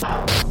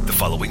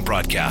following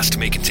broadcast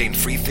may contain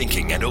free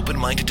thinking and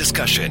open-minded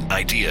discussion,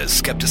 ideas,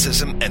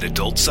 skepticism, and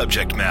adult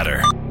subject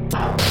matter.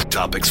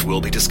 Topics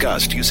will be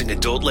discussed using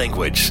adult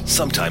language,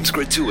 sometimes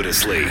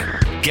gratuitously.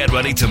 Get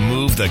ready to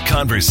move the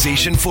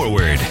conversation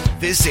forward.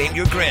 This ain't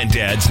your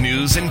granddad's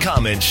news and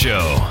comment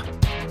show.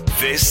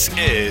 This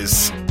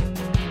is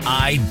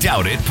I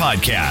Doubt It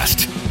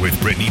Podcast with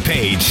Brittany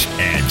Page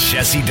and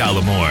Jesse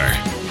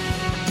Dollamore.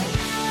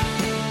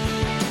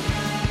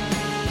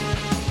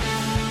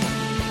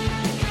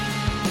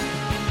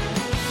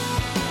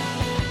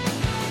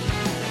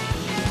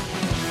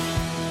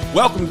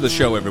 Welcome to the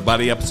show,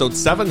 everybody. Episode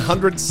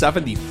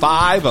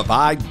 775 of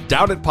I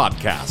Doubt It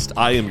Podcast.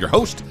 I am your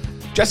host,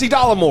 Jesse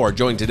Dollamore,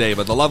 joined today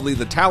by the lovely,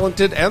 the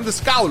talented, and the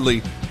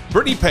scholarly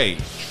Brittany Page.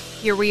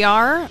 Here we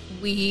are.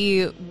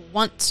 We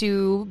want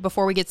to,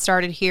 before we get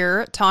started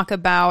here, talk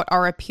about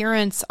our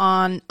appearance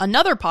on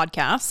another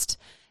podcast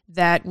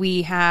that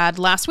we had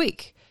last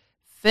week,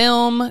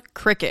 Film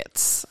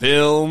Crickets.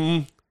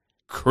 Film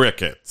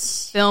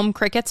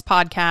Crickets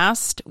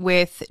podcast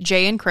with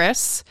Jay and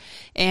Chris,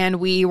 and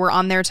we were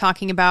on there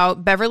talking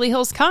about Beverly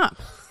Hills Cop.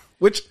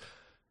 Which,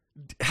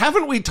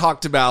 haven't we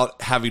talked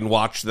about having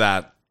watched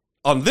that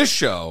on this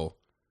show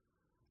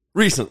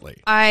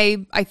recently?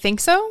 I think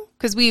so,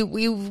 because we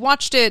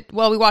watched it,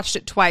 we watched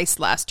it twice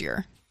last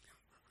year.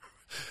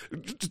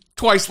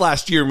 Twice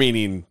last year,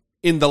 meaning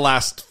in the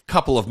last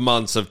couple of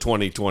months of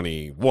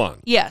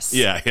 2021. Yes.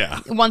 Yeah.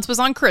 Once was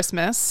on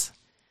Christmas.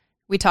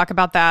 We talk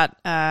about that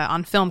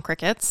on Film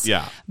Crickets.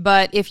 Yeah.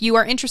 But if you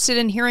are interested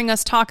in hearing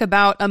us talk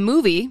about a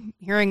movie,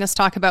 hearing us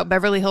talk about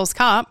Beverly Hills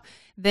Cop,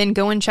 then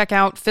go and check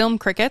out Film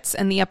Crickets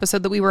and the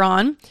episode that we were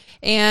on.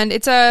 And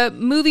it's a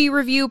movie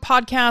review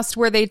podcast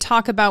where they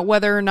talk about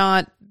whether or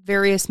not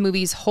various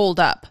movies hold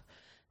up.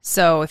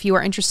 So if you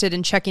are interested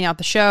in checking out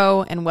the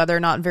show and whether or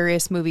not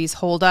various movies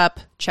hold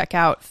up, check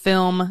out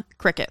Film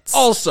Crickets.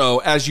 Also,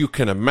 as you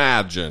can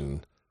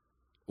imagine,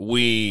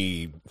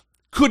 we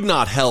could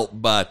not help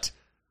but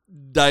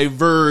we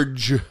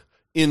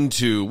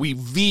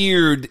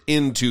veered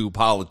into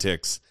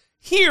politics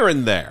here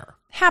and there.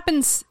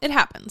 It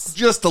happens.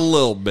 Just a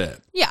little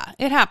bit. Yeah,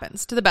 it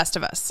happens to the best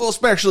of us. Well,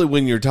 especially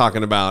when you're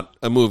talking about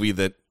a movie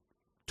that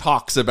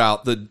talks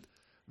about the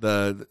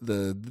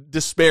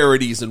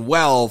disparities in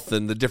wealth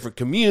and the different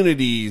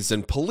communities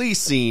and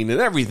policing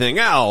and everything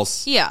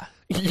else. Yeah.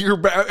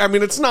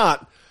 It's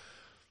not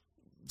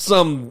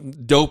some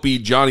dopey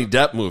Johnny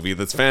Depp movie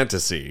that's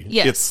fantasy.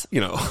 Yes.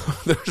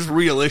 It's, there's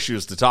real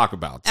issues to talk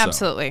about. So.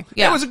 Absolutely.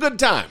 Yeah. It was a good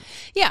time.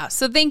 Yeah.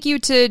 So thank you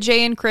to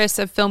Jay and Chris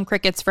of Film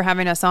Crickets for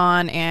having us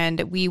on, and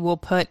we will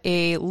put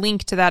a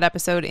link to that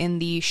episode in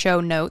the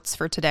show notes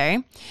for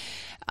today.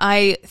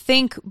 I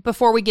think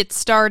before we get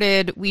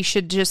started, we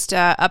should just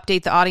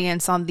update the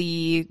audience on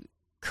the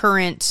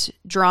current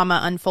drama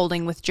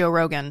unfolding with Joe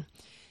Rogan.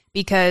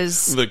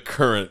 Because the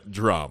current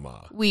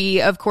drama. We,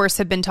 of course,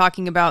 have been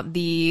talking about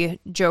the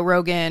Joe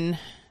Rogan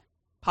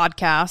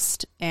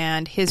podcast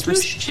and his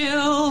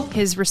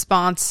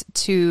response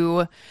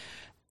to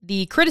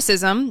the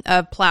criticism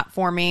of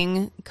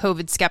platforming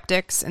COVID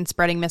skeptics and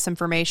spreading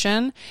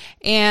misinformation.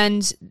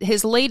 And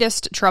his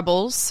latest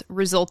troubles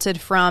resulted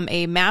from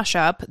a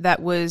mashup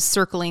that was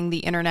circling the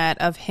internet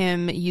of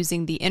him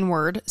using the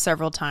N-word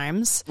several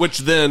times. Which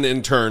then,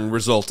 in turn,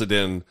 resulted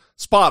in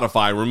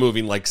Spotify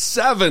removing like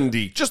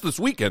 70, just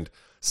this weekend,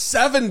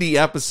 70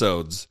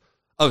 episodes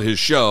of his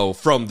show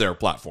from their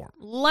platform.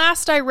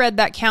 Last I read,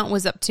 that count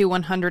was up to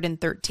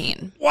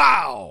 113.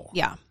 Wow.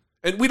 Yeah.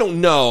 And we don't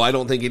know, I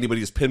don't think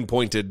anybody has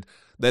pinpointed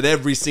that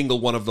every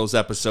single one of those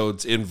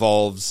episodes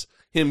involves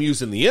him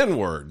using the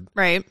N-word.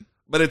 Right.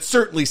 But it's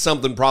certainly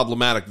something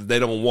problematic that they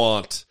don't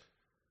want.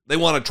 They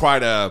want to try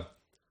to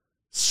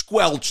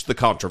squelch the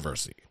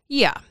controversy.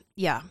 Yeah.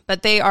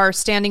 But they are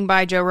standing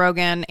by Joe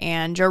Rogan,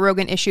 and Joe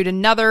Rogan issued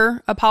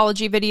another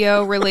apology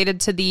video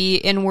related to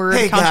the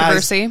N-word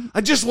controversy. Guys,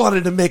 I just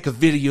wanted to make a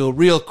video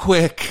real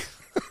quick.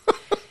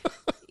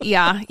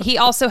 Yeah, he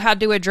also had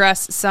to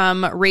address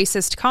some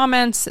racist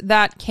comments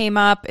that came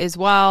up as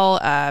well.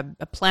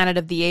 A Planet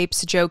of the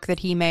Apes joke that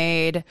he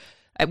made.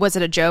 Was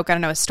it a joke? I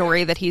don't know, a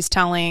story that he's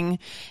telling.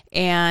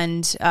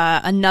 And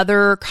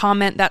another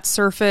comment that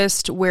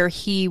surfaced where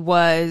he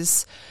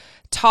was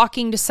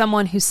talking to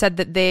someone who said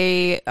that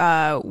they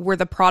were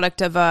the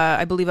product of,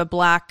 I believe, a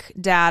black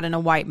dad and a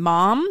white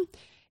mom.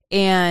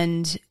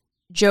 And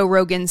Joe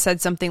Rogan said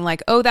something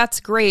like, "Oh,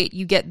 that's great.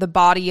 You get the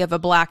body of a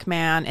black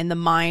man and the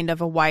mind of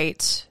a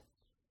white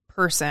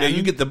person." Yeah,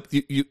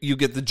 you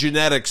get the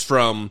genetics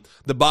from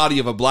the body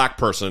of a black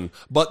person,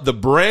 but the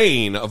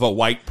brain of a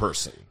white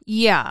person.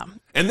 Yeah.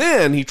 And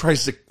then he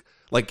tries to,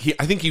 I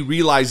think he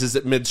realizes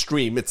it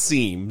midstream, it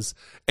seems,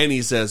 and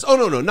he says, "Oh,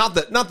 no, not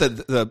that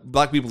the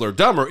black people are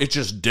dumber. It's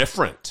just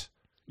different.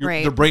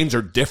 Right. Their brains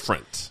are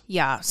different."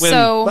 Yeah.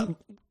 So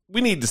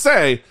we need to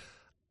say,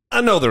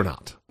 no, they're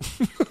not.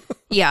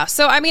 Yeah.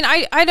 So,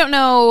 I don't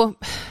know.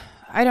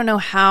 I don't know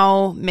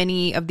how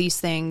many of these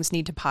things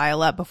need to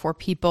pile up before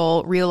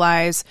people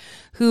realize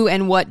who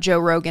and what Joe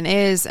Rogan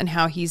is and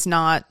how he's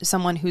not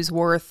someone who's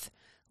worth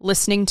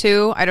listening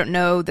to. I don't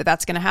know that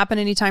that's going to happen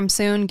anytime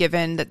soon,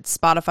 given that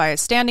Spotify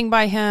is standing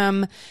by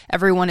him.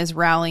 Everyone is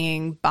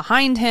rallying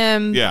behind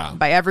him. Yeah.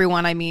 By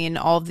everyone, I mean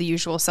all of the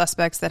usual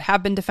suspects that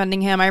have been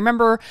defending him. I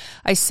remember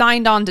I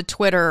signed on to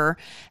Twitter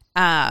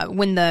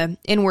when the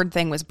N-word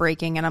thing was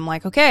breaking, and I'm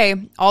like, okay,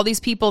 all these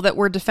people that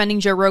were defending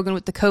Joe Rogan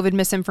with the COVID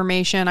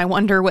misinformation, I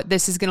wonder what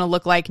this is going to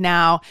look like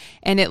now.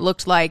 And it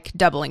looked like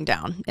doubling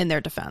down in their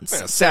defense.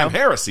 Yeah, Sam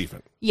Harris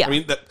even. Yeah. I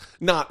mean,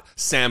 not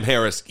Sam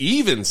Harris,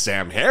 even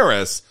Sam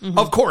Harris.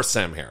 Of course,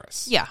 Sam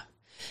Harris. Yeah.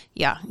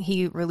 Yeah.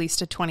 He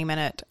released a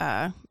 20-minute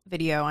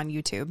video on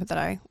YouTube that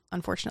I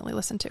unfortunately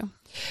listened to.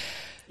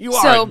 You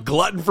are a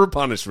glutton for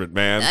punishment,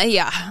 man.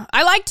 Yeah.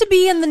 I like to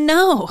be in the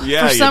know.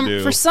 Yeah, you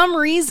do. For some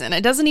reason. It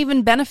doesn't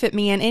even benefit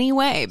me in any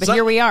way, but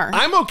here we are.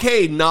 I'm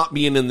okay not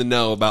being in the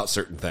know about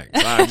certain things.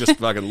 I just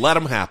fucking let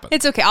them happen.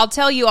 It's okay. I'll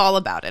tell you all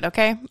about it,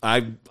 okay?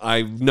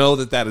 I know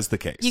that is the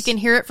case. You can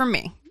hear it from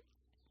me.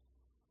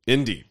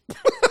 Indeed.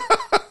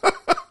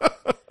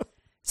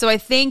 So I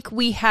think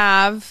we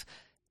have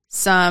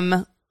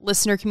some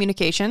listener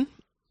communication.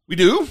 We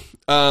do.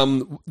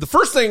 The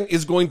first thing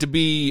is going to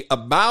be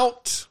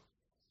about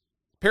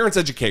parents'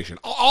 education.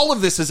 All of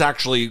this is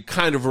actually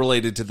kind of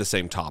related to the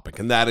same topic,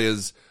 and that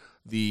is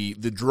the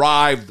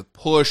drive, the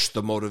push,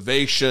 the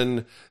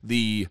motivation,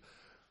 the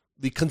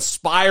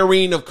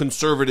conspiring of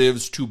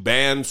conservatives to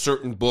ban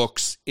certain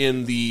books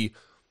in the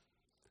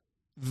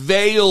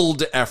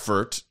veiled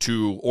effort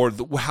to, or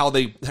how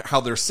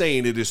they're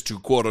saying it is to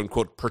quote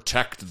unquote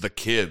protect the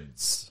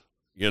kids.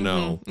 You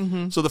know,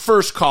 So the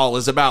first call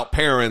is about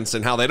parents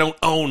and how they don't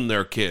own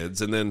their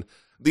kids, and then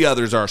the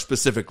others are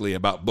specifically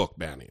about book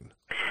banning.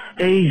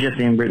 Hey,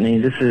 Jesse and Brittany.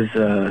 This is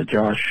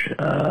Josh.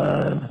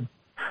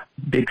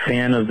 Big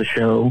fan of the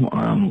show.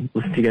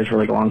 Listened to you guys for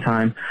like a long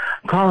time.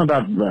 I'm calling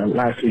about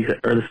last week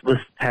or this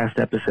past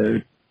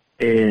episode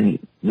and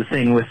the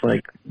thing with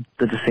like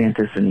the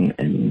DeSantis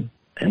and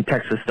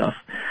Texas stuff.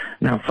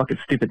 And how fucking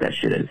stupid that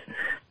shit is.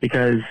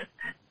 Because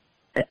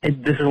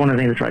this is one of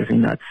the things that drives me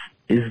nuts.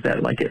 Is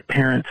that like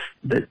parents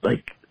that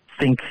like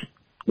think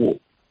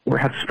or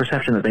have this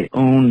perception that they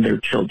own their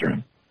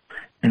children.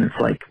 And it's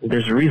like,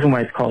 there's a reason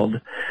why it's called,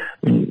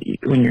 when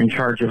you're in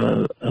charge of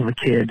a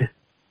kid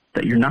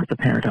that you're not the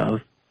parent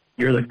of,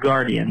 you're the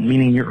guardian,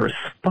 meaning you're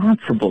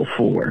responsible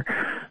for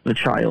the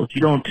child.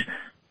 You don't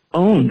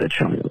own the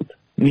child,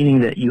 meaning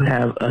that you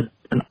have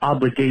an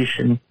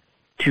obligation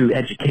to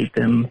educate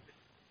them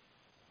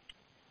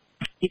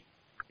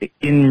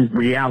in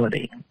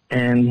reality.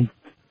 And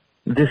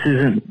this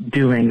isn't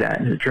doing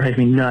that. It drives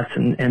me nuts,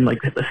 and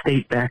like the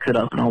state backs it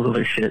up and all the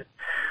other shit.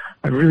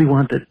 I really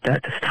want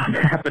that to stop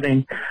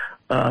happening,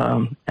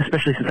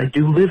 especially since I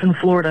do live in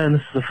Florida, and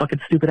this is a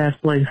fucking stupid-ass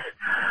place.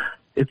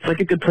 It's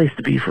like a good place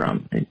to be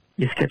from.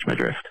 You catch my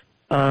drift.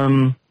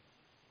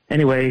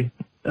 Anyway,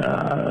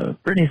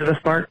 Brittany's the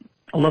best part.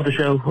 I love the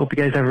show. Hope you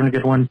guys are having a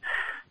good one.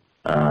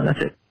 That's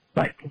it.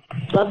 Bye.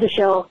 Love the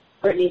show.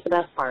 Brittany's the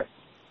best part.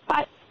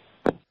 Bye.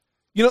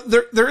 You know,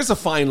 there is a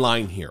fine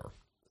line here.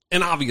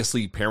 And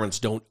obviously, parents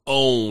don't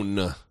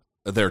own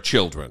their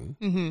children.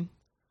 Mm-hmm.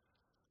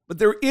 But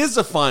there is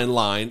a fine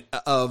line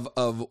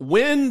of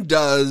when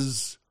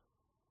does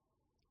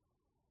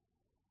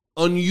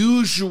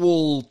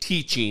unusual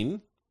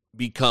teaching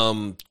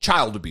become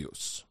child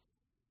abuse?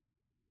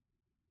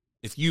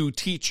 If you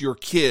teach your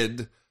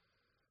kid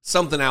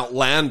something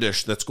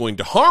outlandish that's going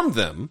to harm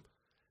them,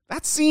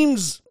 that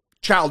seems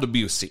child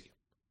abusey.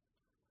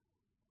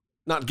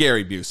 Not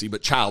Gary Busey,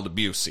 but child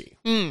abusey.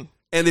 Mm.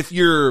 And if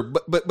you're,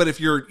 but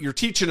if you're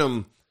teaching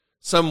them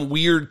some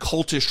weird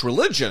cultish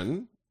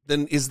religion,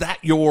 then is that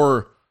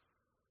your,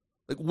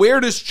 like,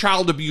 where does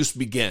child abuse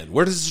begin?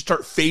 Where does it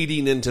start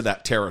fading into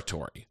that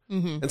territory?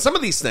 Mm-hmm. And some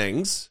of these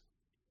things,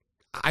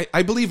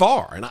 I believe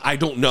are, and I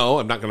don't know,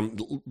 I'm not going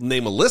to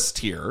name a list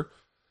here,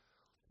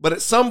 but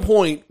at some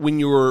point when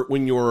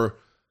you're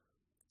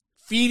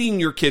feeding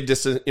your kid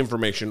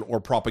disinformation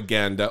or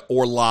propaganda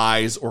or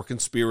lies or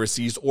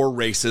conspiracies or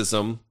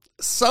racism,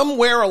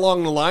 somewhere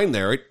along the line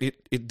there,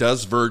 it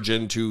does verge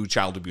into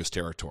child abuse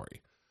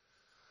territory.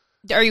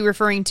 Are you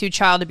referring to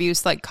child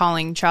abuse, like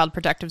calling Child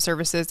Protective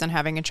Services and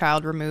having a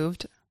child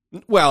removed?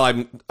 Well,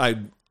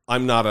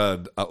 I'm not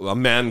a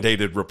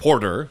mandated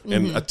reporter,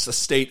 and a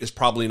state is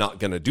probably not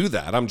going to do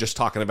that. I'm just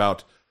talking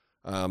about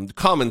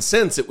common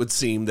sense. It would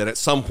seem that at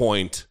some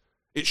point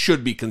it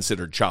should be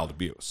considered child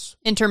abuse.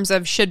 In terms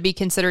of should be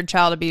considered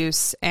child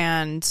abuse,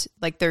 and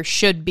like there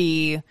should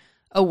be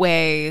a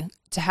way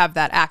to have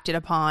that acted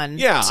upon.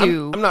 Yeah,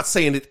 I'm not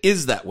saying it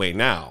is that way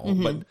now,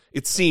 but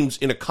it seems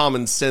in a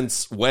common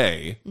sense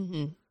way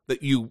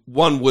that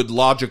one would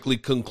logically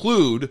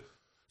conclude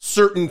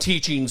certain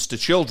teachings to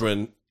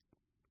children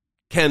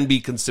can be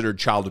considered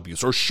child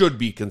abuse or should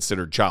be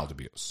considered child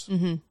abuse.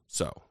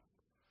 So,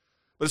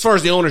 but as far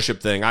as the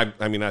ownership thing,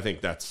 I mean, I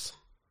think that's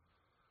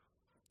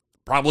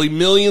probably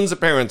millions of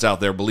parents out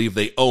there believe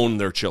they own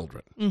their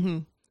children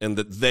and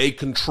that they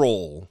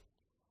control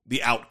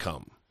the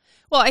outcome.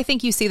 Well, I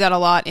think you see that a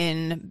lot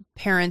in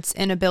parents'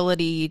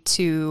 inability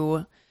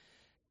to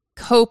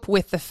cope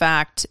with the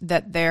fact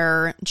that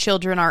their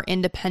children are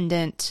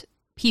independent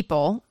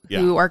people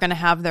who are going to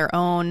have their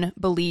own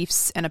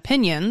beliefs and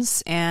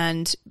opinions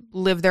and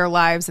live their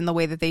lives in the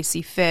way that they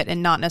see fit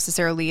and not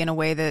necessarily in a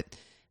way that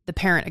the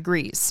parent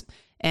agrees.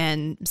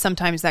 And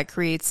sometimes that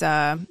creates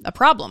a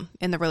problem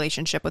in the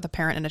relationship with a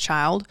parent and a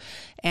child.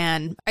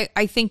 And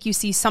I think you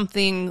see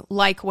something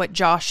like what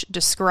Josh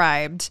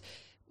described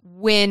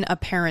when a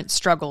parent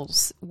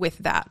struggles with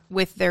that,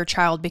 with their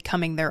child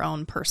becoming their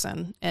own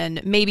person.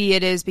 And maybe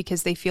it is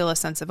because they feel a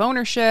sense of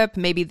ownership.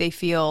 Maybe they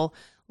feel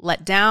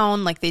let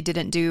down, like they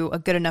didn't do a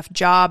good enough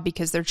job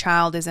because their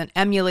child isn't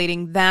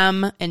emulating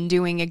them and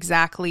doing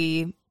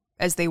exactly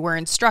as they were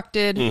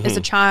instructed as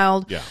a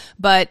child. Yeah.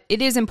 But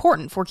it is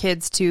important for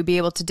kids to be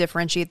able to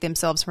differentiate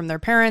themselves from their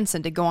parents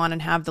and to go on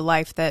and have the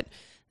life that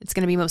it's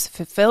going to be most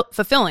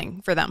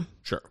fulfilling for them.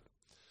 Sure.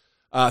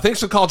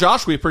 Thanks for the call,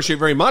 Josh. We appreciate it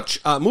very much.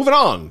 Moving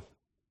on,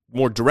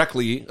 more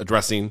directly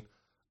addressing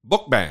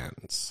book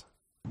bans.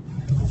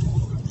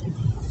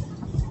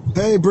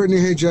 Hey, Brittany.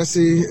 Hey,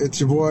 Jesse. It's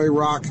your boy,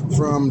 Rock,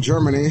 from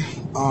Germany.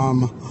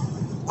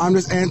 I'm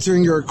just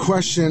answering your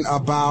question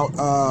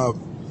about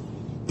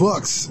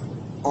books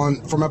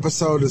from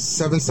episode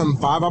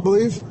 775, I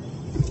believe.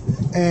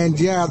 And,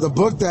 yeah, the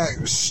book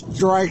that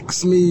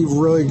strikes me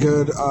really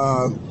good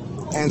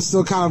and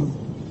still kind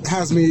of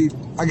has me,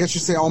 I guess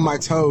you'd say, on my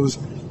toes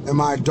in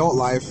my adult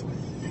life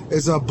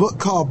is a book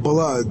called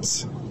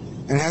Bloods.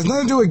 And it has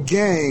nothing to do with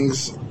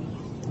gangs.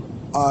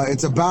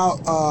 It's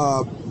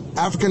about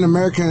African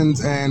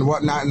Americans and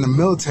whatnot in the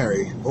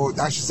military, or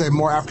I should say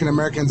more African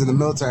Americans in the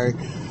military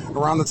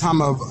around the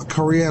time of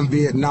Korea and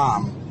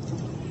Vietnam.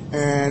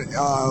 And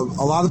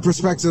a lot of the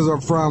perspectives are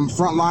from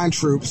frontline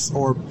troops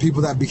or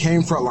people that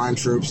became frontline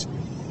troops,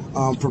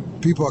 for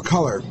people of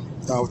color,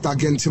 without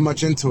getting too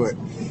much into it.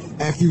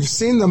 And if you've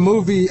seen the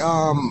movie,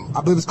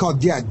 I believe it's called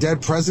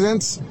Dead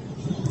Presidents.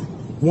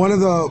 One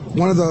of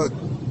the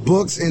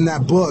books in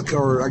that book,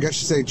 or I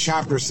guess you say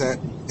chapter set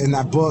in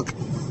that book,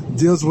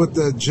 deals with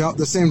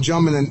the same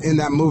gentleman in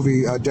that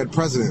movie, Dead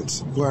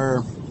Presidents,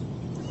 where,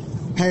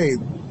 hey,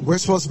 we're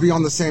supposed to be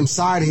on the same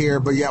side here,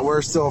 but yet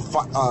we're still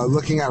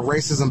looking at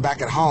racism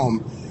back at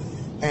home.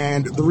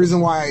 And the reason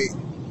why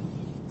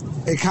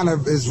it kind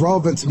of is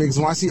relevant to me is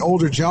when I see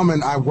older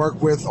gentlemen I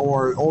work with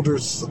or older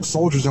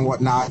soldiers and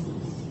whatnot,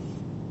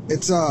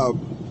 it's a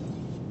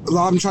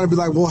lot of them trying to be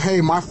like, well,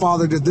 hey, my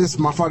father did this,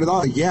 my father did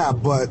that. Yeah,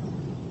 but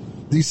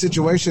these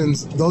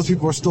situations, those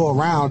people are still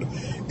around.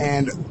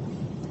 And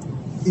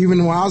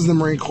even when I was in the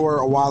Marine Corps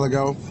a while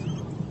ago,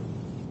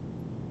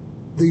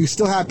 you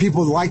still have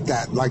people like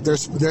that. Like they're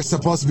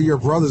supposed to be your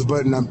brothers,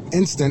 but in an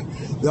instant,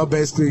 they'll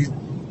basically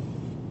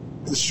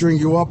string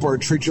you up or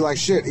treat you like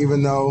shit,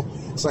 even though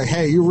it's like,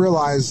 hey, you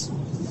realize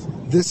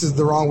this is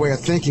the wrong way of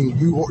thinking.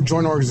 You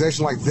join an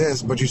organization like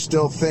this, but you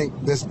still think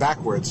this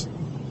backwards.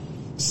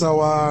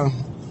 So,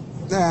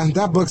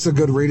 that book's a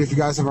good read. If you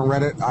guys haven't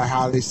read it, I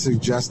highly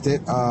suggest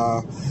it.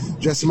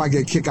 Jesse might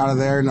get a kick out of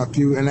there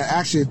and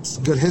actually it's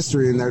good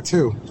history in there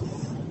too.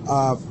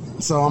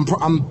 So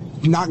I'm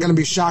not going to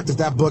be shocked if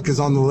that book is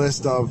on the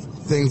list of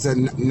things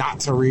that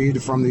not to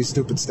read from these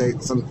stupid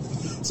states,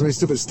 so many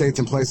stupid states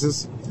and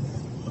places.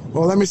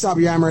 Well, let me stop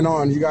yammering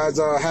on. You guys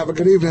have a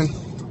good evening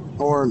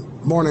or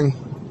morning.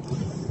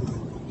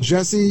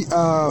 Jesse,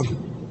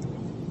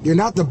 you're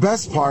not the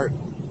best part,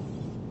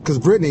 because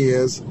Brittany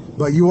is,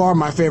 but you are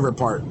my favorite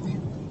part.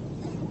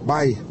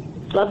 Bye.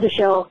 Love the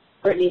show.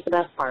 Brittany's the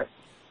best part.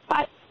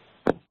 Bye.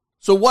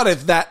 So what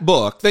if that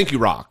book, thank you,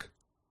 Rock,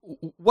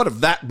 what if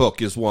that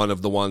book is one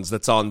of the ones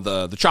that's on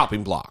the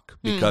chopping block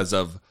because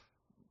of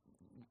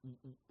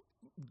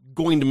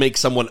going to make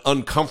someone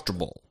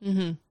uncomfortable?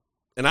 Mm-hmm.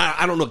 And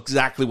I don't know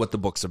exactly what the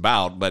book's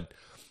about, but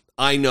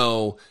I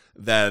know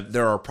that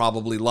there are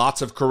probably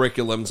lots of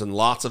curriculums and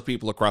lots of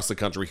people across the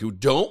country who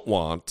don't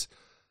want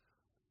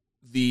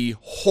the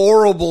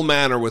horrible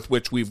manner with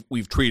which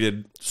we've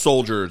treated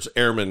soldiers,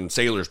 airmen,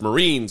 sailors,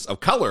 Marines of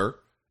color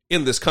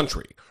in this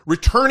country.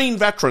 Returning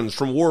veterans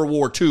from World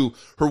War II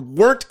who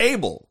weren't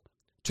able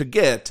to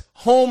get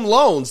home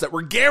loans that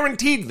were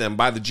guaranteed them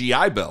by the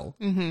GI Bill.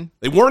 Mm-hmm.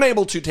 They weren't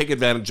able to take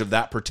advantage of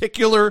that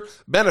particular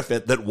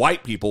benefit that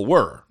white people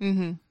were.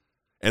 Mm-hmm.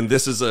 And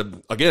this is,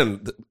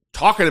 again,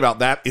 talking about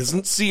that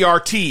isn't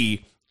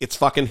CRT, it's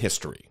fucking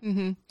history.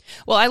 Mm-hmm.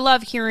 Well, I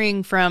love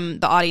hearing from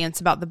the audience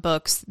about the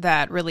books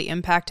that really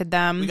impacted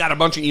them. We got a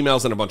bunch of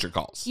emails and a bunch of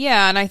calls.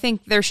 Yeah, and I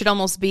think there should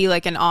almost be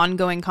like an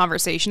ongoing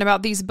conversation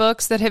about these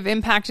books that have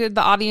impacted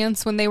the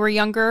audience when they were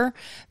younger,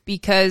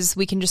 because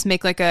we can just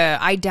make like a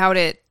I doubt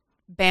it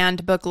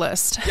banned book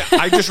list. Yeah,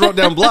 I just wrote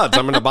down Bloods.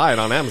 I'm going to buy it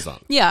on Amazon.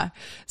 Yeah.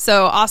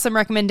 So awesome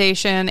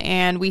recommendation.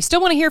 And we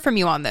still want to hear from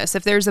you on this.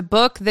 If there's a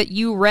book that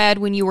you read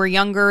when you were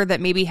younger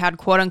that maybe had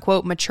quote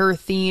unquote mature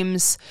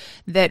themes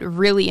that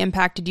really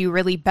impacted you,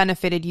 really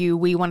benefited you,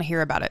 we want to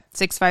hear about it.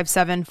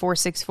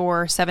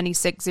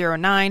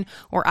 657-464-7609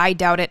 or I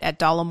doubt it at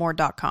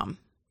dollamore.com.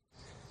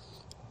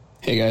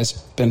 Hey guys,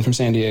 Ben from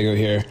San Diego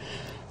here.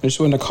 I just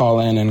wanted to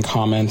call in and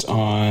comment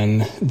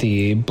on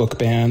the book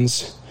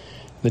bans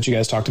that you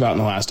guys talked about in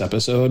the last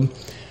episode.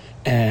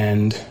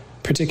 And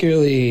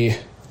particularly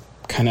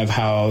kind of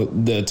how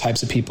the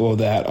types of people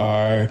that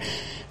are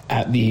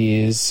at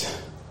these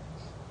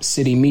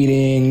city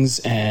meetings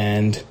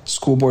and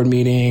school board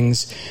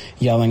meetings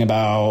yelling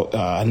about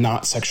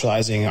not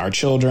sexualizing our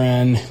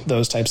children,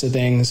 those types of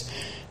things.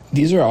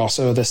 These are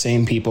also the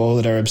same people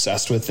that are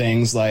obsessed with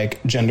things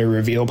like gender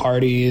reveal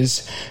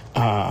parties,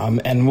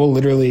 and will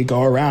literally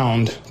go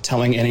around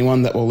telling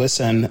anyone that will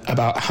listen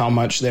about how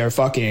much they're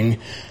fucking,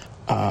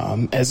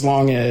 as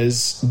long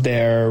as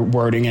they're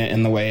wording it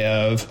in the way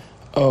of,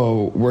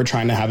 oh, we're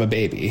trying to have a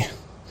baby.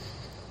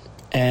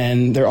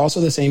 And they're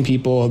also the same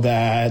people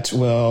that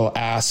will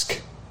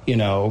ask,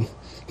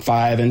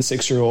 5 and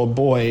 6 year old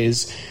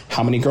boys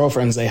how many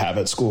girlfriends they have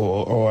at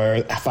school,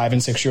 or 5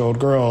 and 6 year old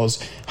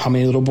girls how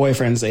many little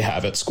boyfriends they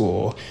have at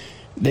school.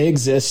 They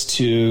exist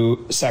to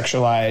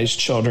sexualize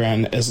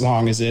children as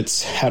long as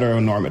it's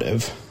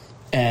heteronormative.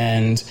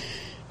 And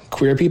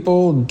queer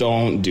people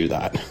don't do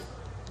that.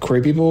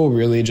 Queer people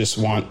really just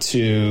want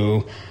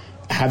to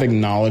have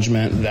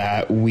acknowledgement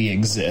that we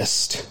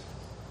exist,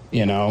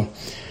 So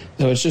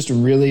it's just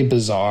really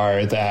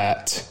bizarre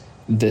that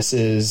this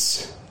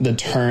is the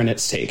turn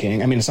it's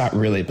taking. I mean, it's not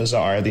really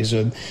bizarre. This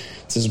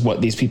is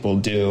what these people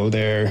do.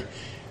 They're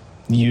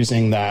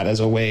using that as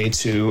a way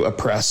to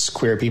oppress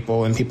queer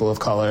people and people of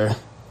color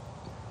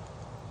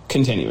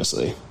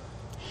continuously.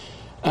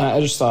 I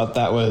just thought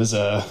that was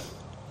a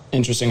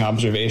interesting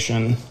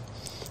observation.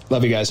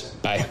 Love you guys.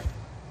 Bye.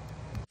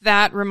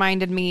 That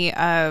reminded me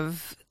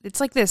of, it's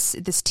like this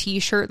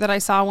T-shirt that I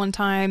saw one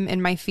time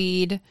in my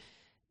feed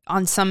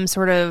on some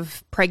sort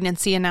of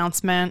pregnancy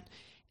announcement,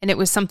 and it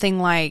was something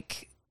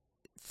like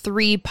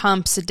 3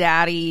 pumps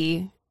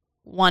daddy,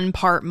 1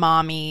 part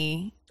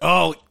mommy.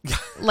 Oh,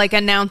 like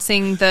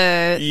announcing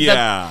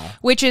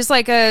which is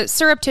like a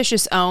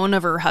surreptitious own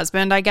of her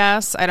husband, I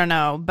guess. I don't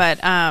know, but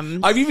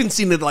I've even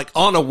seen it like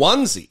on a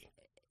onesie.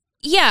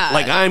 Yeah,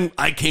 like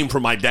I came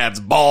from my dad's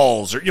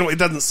balls, or it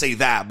doesn't say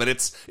that, but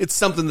it's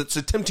something that's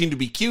attempting to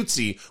be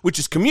cutesy, which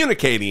is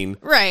communicating.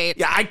 Right.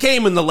 Yeah, I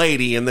came in the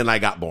lady, and then I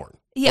got born.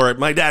 Yeah. Or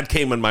my dad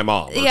came in my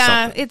mom. Or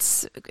something.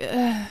 It's.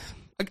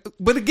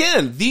 But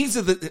again, these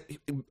are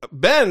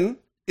Ben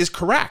is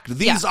correct.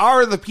 These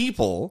are the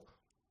people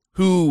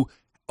who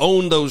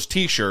own those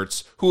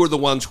T-shirts, who are the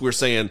ones who are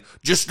saying,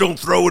 "Just don't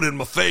throw it in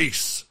my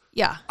face."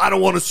 Yeah. I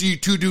don't want to see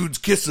 2 dudes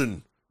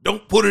kissing.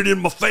 Don't put it in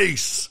my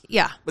face.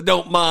 Yeah. But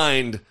don't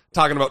mind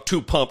talking about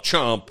 2 pump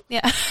chomp.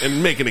 Yeah.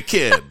 And making a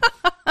kid.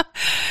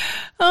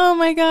 Oh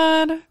my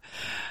God.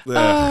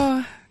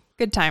 Oh.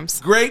 Good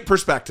times. Great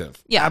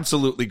perspective. Yeah.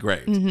 Absolutely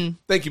great. Mm-hmm.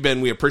 Thank you,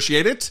 Ben. We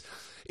appreciate it.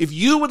 If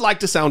you would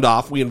like to sound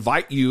off, we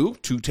invite you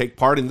to take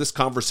part in this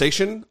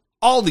conversation,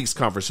 all these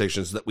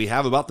conversations that we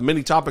have about the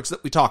many topics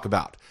that we talk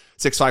about.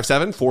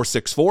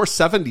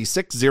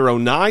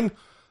 657-464-7609.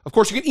 Of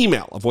course, you can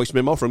email a voice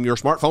memo from your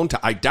smartphone to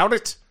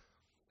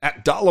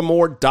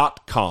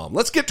idoubt@dollemore.com.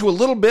 Let's get to a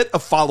little bit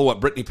of follow-up,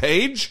 Brittany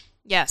Page.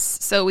 Yes.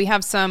 So we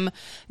have some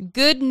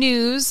good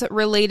news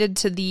related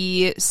to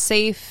the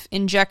safe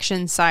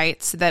injection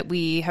sites that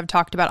we have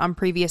talked about on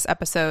previous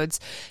episodes.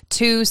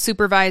 2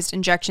 supervised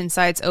injection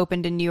sites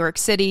opened in New York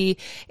City,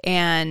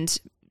 and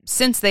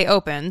since they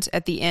opened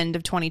at the end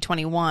of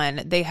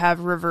 2021, they have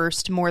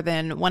reversed more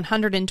than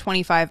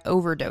 125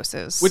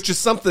 overdoses. Which is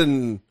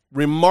something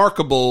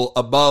remarkable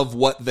above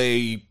what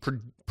they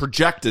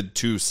projected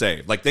to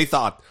save. Like they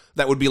thought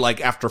that would be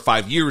like after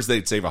 5 years,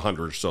 they'd save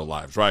 100 or so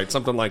lives, right?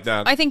 Something like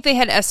that. I think they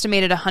had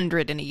estimated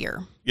 100 in a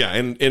year. Yeah,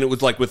 and it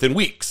was like within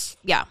weeks.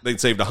 Yeah. They'd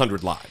saved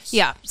 100 lives.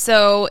 Yeah.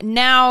 So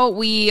now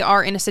we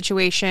are in a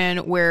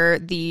situation where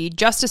the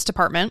Justice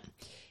Department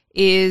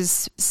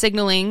is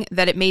signaling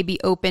that it may be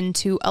open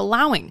to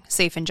allowing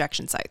safe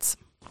injection sites.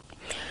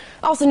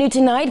 Also new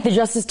tonight, the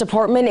Justice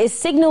Department is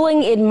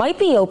signaling it might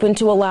be open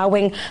to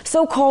allowing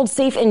so-called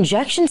safe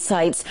injection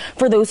sites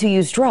for those who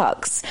use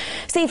drugs.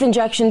 Safe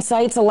injection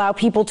sites allow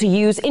people to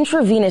use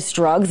intravenous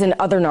drugs and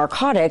other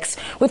narcotics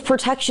with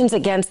protections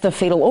against the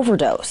fatal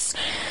overdose.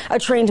 A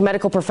trained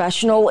medical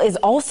professional is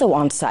also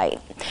on site.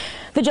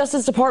 The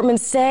Justice Department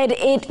said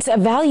it's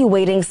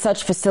evaluating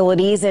such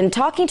facilities and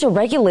talking to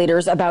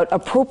regulators about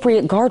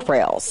appropriate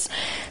guardrails.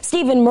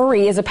 Stephen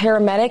Murray is a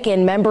paramedic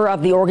and member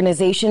of the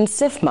organization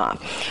SIFMA,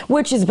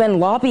 which has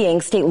been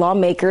lobbying state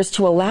lawmakers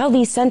to allow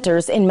these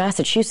centers in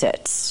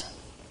Massachusetts.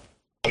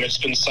 It's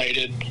been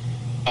cited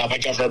by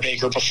Governor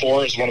Baker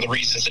before as one of the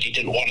reasons that he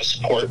didn't want to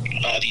support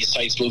these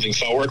sites moving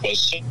forward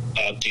was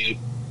due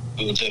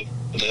to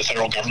the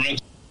federal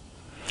government.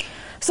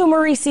 So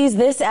Murray sees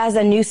this as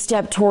a new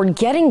step toward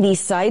getting these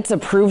sites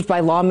approved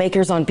by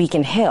lawmakers on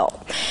Beacon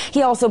Hill.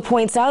 He also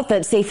points out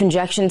that safe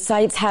injection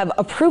sites have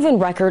a proven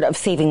record of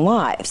saving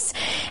lives.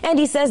 And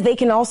he says they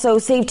can also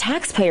save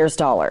taxpayers'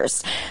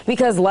 dollars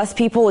because less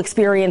people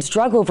experience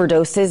drug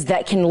overdoses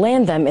that can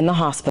land them in the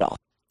hospital.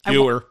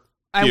 Fewer.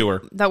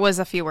 That was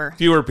a fewer.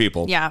 Fewer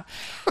people. Yeah.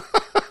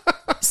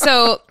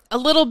 So a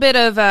little bit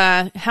of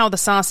how the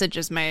sausage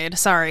is made.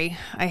 Sorry,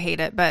 I hate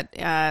it, but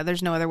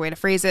there's no other way to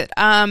phrase it.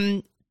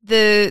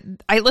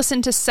 I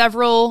listened to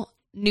several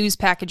news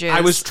packages.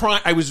 I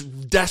was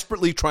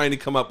desperately trying to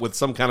come up with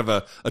some kind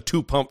of a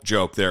two-pump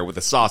joke there with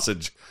a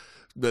sausage,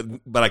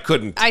 but I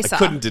couldn't. I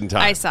couldn't in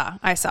time. I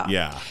saw.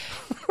 Yeah.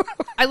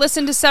 I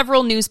listened to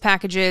several news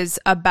packages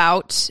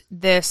about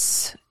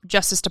this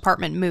Justice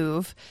Department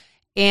move,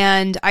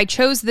 and I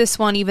chose this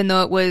one even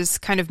though it was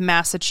kind of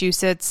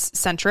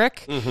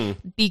Massachusetts-centric,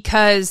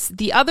 because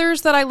the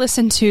others that I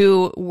listened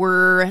to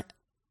were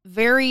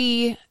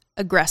very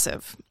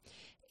aggressive.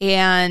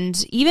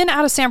 And even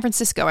out of San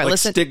Francisco, I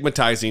listened...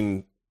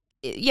 stigmatizing...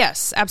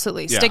 Yes,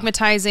 absolutely. Yeah.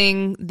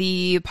 Stigmatizing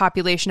the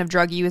population of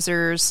drug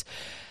users.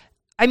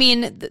 I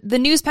mean, the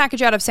news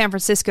package out of San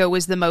Francisco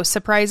was the most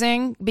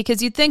surprising,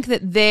 because you'd think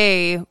that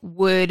they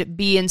would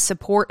be in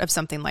support of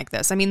something like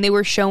this. I mean, they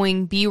were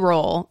showing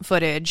B-roll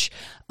footage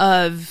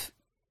of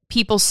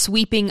people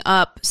sweeping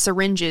up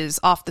syringes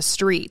off the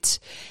street.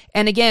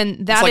 And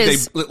again,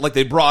 like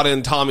they brought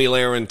in Tommy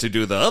Lahren to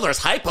do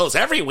there's hypos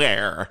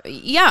everywhere.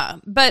 Yeah,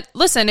 but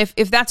listen, if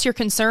that's your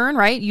concern,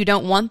 right? You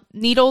don't want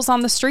needles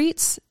on the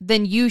streets,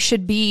 then you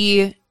should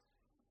be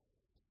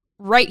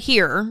right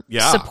here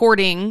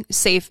supporting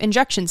safe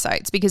injection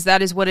sites, because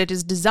that is what it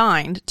is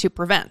designed to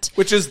prevent.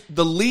 Which is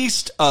the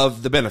least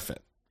of the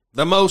benefit.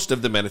 The most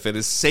of the benefit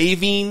is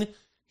saving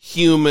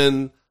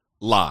human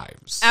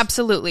lives.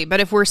 Absolutely.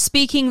 But if we're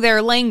speaking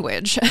their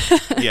language.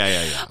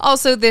 Yeah.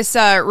 Also, this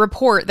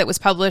report that was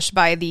published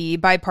by the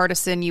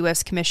bipartisan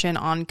U.S. Commission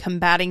on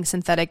Combating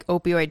Synthetic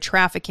Opioid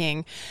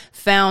Trafficking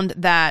found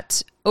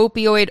that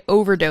opioid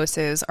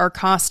overdoses are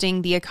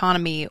costing the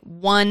economy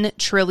 $1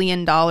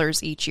 trillion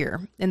each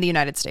year in the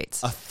United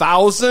States.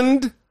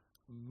 $1,000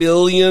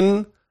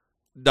 billion.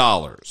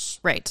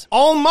 Right.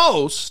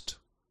 Almost.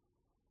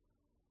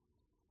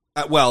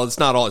 Well, it's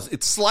not all.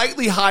 It's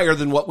slightly higher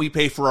than what we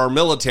pay for our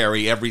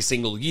military every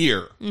single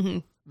year. Mm-hmm.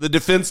 The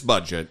defense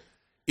budget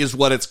is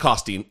what it's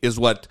costing, is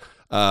what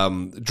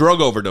drug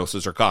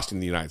overdoses are costing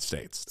the United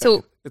States.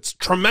 So it's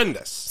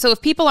tremendous. So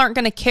if people aren't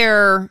going to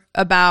care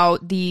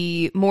about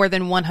the more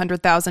than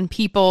 100,000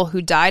 people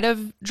who died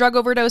of drug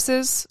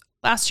overdoses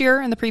last year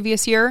and the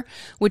previous year,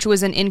 which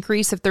was an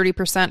increase of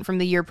 30% from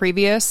the year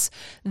previous,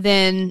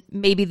 then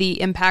maybe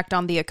the impact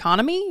on the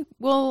economy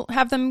will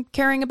have them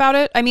caring about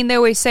it. I mean, they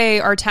always say,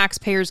 are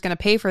taxpayers going to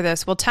pay for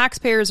this? Well,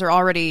 taxpayers are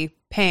already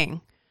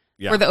paying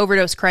for the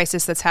overdose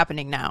crisis that's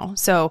happening now.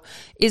 So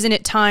isn't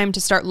it time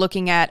to start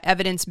looking at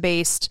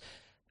evidence-based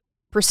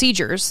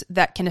procedures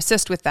that can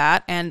assist with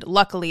that? And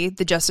luckily,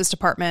 the Justice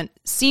Department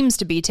seems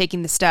to be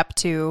taking the step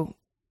to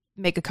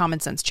make a common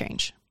sense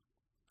change.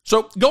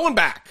 So going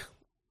back,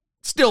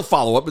 still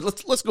follow up,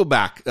 but let's go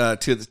back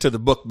to the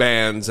book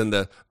bans and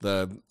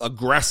the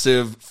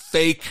aggressive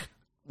fake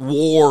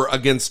war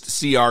against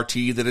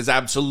CRT that is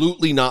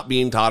absolutely not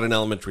being taught in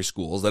elementary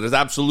schools, that is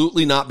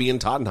absolutely not being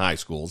taught in high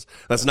schools,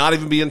 that's not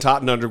even being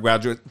taught in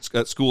undergraduate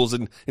schools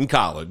in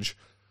college.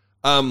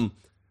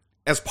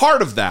 As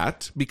part of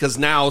that, because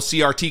now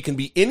CRT can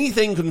be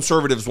anything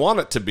conservatives want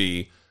it to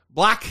be,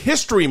 Black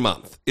History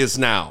Month is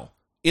now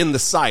in the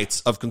sights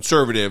of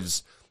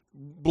conservatives,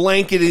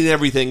 blanketing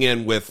everything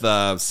in with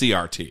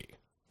CRT.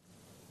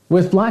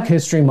 With Black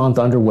History Month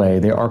underway,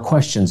 there are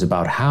questions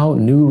about how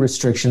new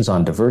restrictions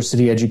on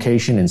diversity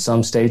education in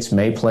some states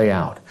may play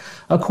out.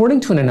 According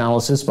to an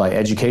analysis by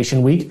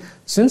Education Week,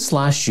 since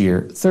last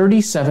year,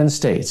 37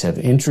 states have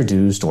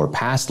introduced or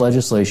passed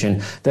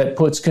legislation that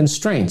puts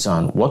constraints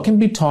on what can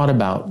be taught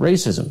about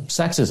racism,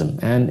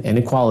 sexism, and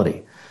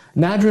inequality.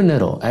 Nadra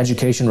Nittle,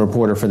 education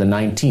reporter for the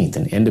 19th,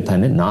 an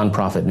independent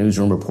nonprofit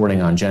newsroom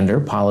reporting on gender,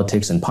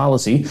 politics, and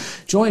policy,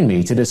 joined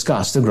me to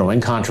discuss the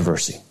growing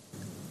controversy.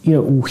 You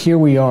know, here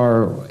we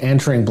are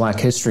entering Black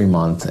History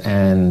Month,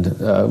 and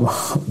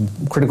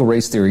critical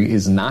race theory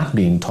is not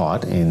being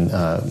taught in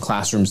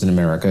classrooms in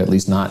America, at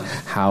least not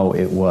how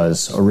it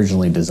was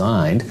originally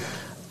designed.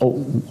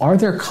 Are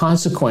there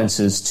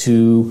consequences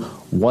to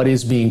what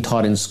is being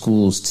taught in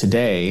schools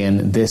today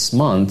and this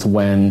month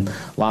when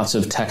lots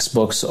of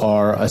textbooks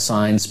are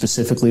assigned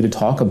specifically to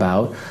talk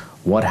about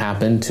what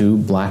happened to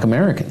Black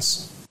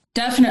Americans?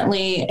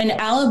 Definitely. And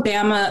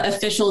Alabama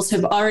officials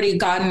have already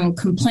gotten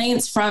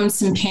complaints from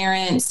some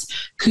parents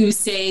who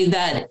say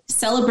that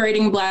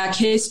celebrating Black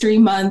History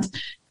Month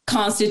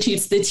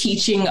constitutes the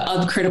teaching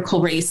of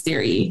critical race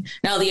theory.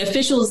 Now, the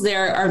officials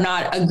there are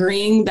not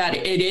agreeing that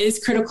it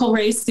is critical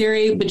race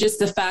theory, but just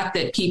the fact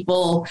that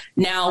people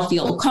now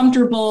feel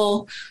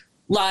comfortable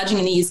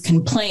lodging these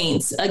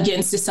complaints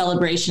against a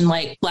celebration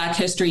like Black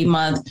History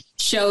Month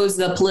shows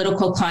the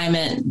political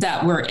climate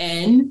that we're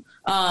in.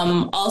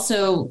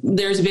 Also,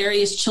 there's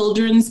various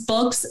children's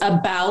books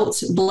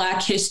about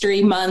Black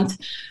History Month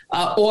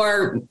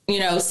or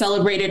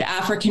celebrated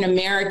African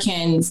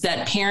Americans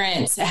that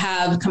parents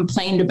have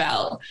complained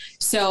about.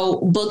 So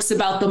books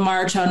about the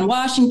March on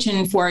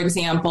Washington, for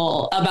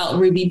example, about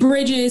Ruby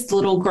Bridges, the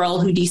little girl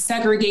who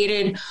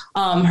desegregated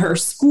her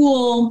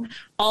school.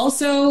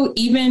 Also,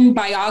 even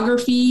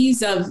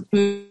biographies of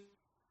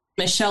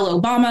Michelle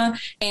Obama,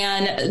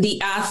 and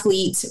the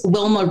athlete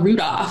Wilma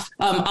Rudolph.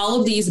 All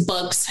of these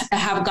books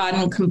have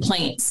gotten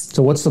complaints.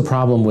 So what's the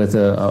problem with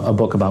a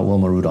book about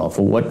Wilma Rudolph?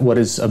 What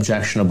is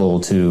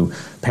objectionable to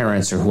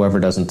parents or whoever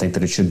doesn't think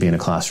that it should be in a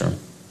classroom?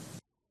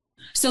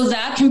 So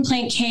that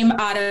complaint came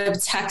out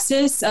of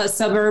Texas, a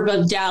suburb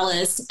of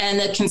Dallas, and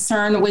the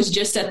concern was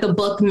just that the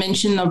book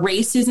mentioned the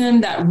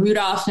racism that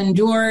Rudolph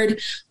endured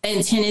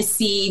in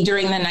Tennessee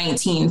during the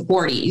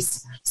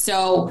 1940s.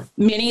 So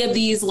many of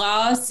these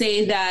laws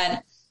say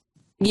that,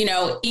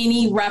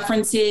 any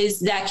references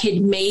that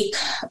could make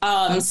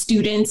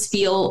students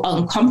feel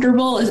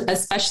uncomfortable,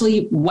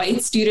 especially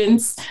white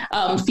students,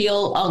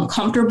 feel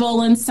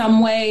uncomfortable in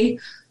some way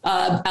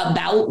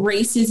about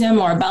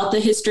racism or about the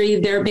history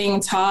they're being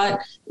taught,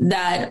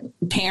 that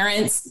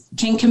parents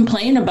can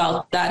complain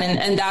about that.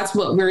 And that's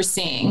what we're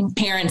seeing.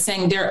 Parents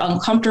saying they're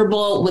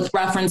uncomfortable with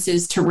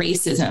references to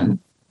racism.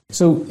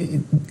 So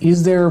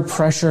is there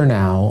pressure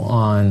now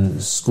on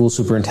school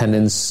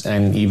superintendents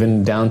and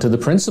even down to the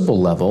principal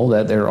level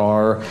that there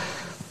are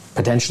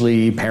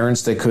potentially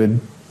parents that could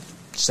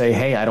say,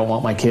 hey, I don't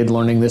want my kid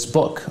learning this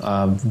book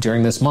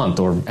during this month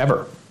or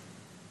ever?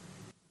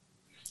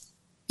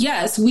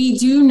 Yes, we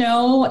do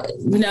know,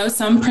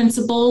 some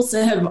principals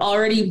have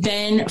already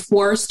been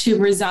forced to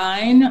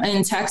resign.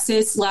 In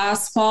Texas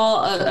last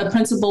fall, a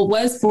principal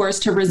was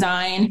forced to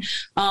resign,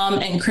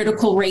 and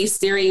critical race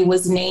theory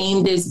was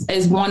named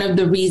as one of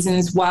the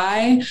reasons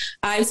why.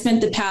 I've spent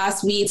the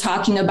past week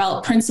talking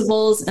about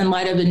principals in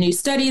light of a new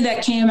study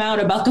that came out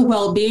about the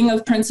well-being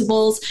of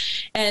principals,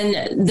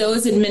 and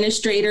those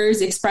administrators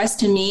expressed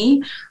to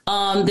me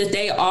that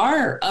they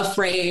are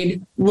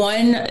afraid.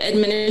 One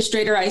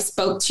administrator I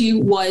spoke to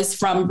was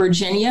from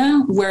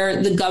Virginia,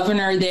 where the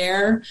governor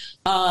there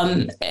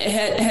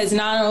has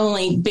not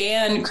only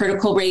banned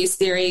critical race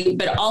theory,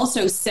 but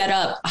also set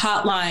up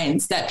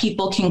hotlines that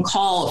people can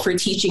call for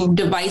teaching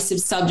divisive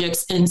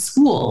subjects in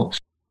school.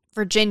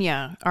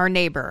 Virginia, our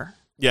neighbor.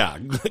 Yeah,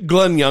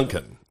 Glenn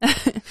Youngkin.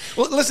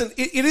 Well, listen,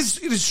 it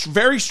is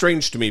very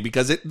strange to me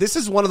because this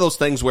is one of those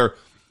things where,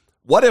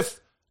 what if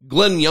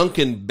Glenn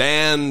Youngkin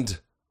banned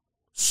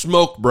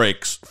smoke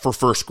breaks for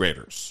first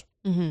graders?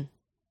 Mm-hmm.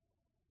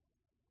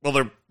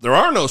 Well, there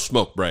are no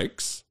smoke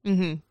breaks,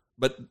 mm-hmm.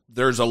 but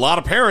there's a lot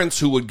of parents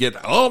who would get,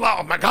 oh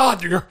my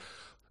God,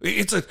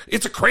 it's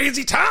a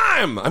crazy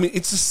time. I mean,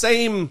 it's the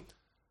same.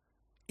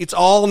 It's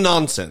all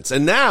nonsense.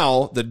 And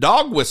now the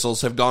dog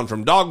whistles have gone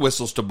from dog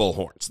whistles to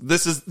bullhorns.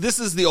 This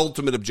is the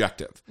ultimate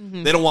objective.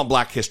 Mm-hmm. They don't want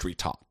Black History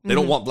taught. They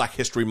mm-hmm. don't want Black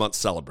History Month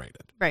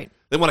celebrated. Right.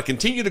 They want to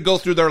continue to go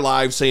through their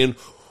lives saying,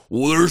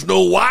 well, there's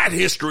no White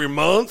History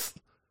Month.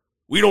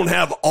 We don't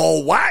have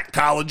all white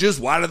colleges.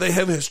 Why do they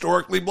have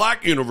historically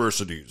Black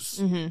universities?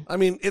 Mm-hmm. I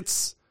mean,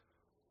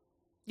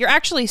 you're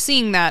actually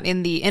seeing that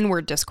in the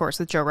inward discourse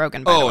with Joe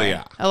Rogan, by the way.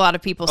 Yeah. A lot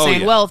of people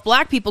saying, well, if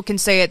Black people can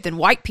say it, then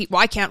why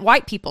can't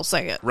white people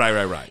say it?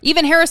 Right.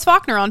 Even Harris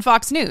Faulkner on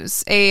Fox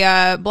News,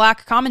 a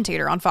Black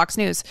commentator on Fox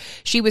News,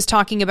 she was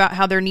talking about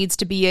how there needs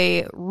to be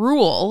a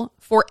rule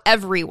for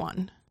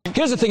everyone.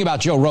 Here's the thing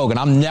about Joe Rogan.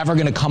 I'm never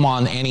going to come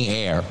on any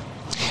air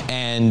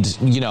and,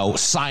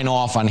 sign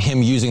off on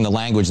him using the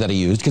language that he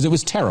used, because it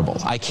was terrible.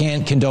 I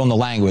can't condone the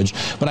language,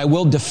 but I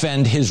will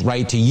defend his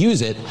right to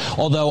use it.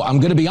 Although I'm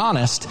going to be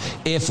honest,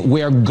 if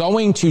we're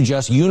going to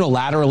just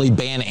unilaterally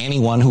ban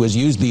anyone who has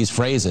used these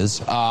phrases,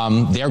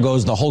 there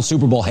goes the whole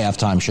Super Bowl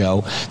halftime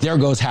show. There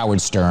goes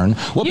Howard Stern.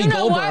 Whoopi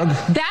Goldberg.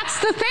 What?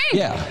 That's the thing.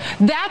 Yeah.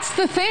 That's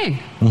the thing.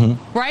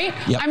 Mm-hmm. Right?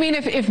 Yep. I mean,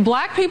 if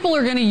Black people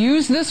are going to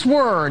use this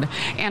word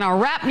in our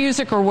rap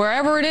music or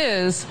wherever it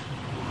is,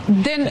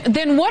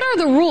 then what are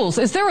the rules?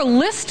 Is there a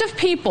list of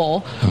people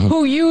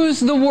who use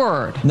the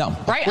word? No.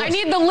 Right? I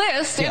need the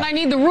list and I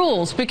need the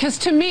rules, because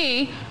to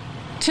me,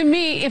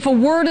 if a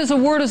word is a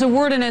word is a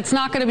word and it's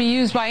not going to be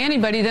used by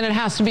anybody, then it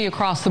has to be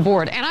across the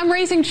board. And I'm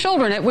raising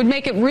children. It would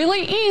make it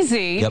really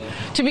easy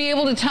to be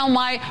able to tell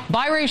my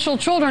biracial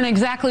children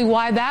exactly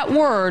why that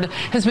word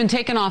has been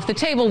taken off the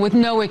table with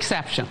no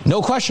exception.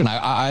 No question.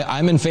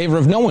 I'm in favor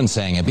of no one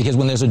saying it, because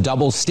when there's a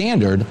double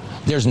standard,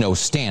 there's no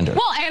standard.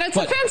 Well, and it's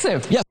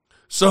offensive. Yes.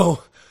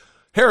 So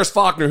Harris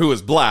Faulkner, who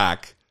is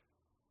Black,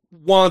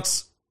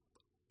 wants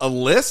a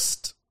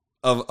list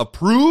of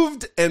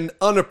approved and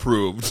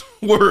unapproved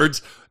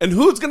words. And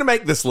who's going to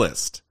make this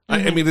list?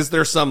 Mm-hmm. I mean, is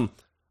there some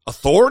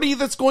authority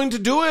that's going to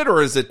do it?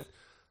 Or is it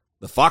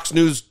the Fox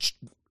News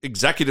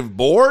executive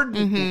board?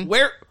 Mm-hmm.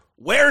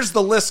 Where's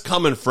the list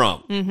coming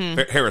from,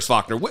 Mm-hmm. Harris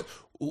Faulkner?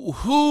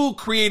 Who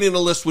creating a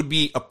list would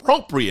be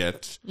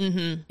appropriate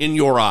Mm-hmm. in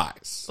your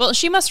eyes? Well,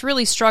 she must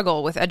really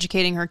struggle with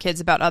educating her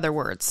kids about other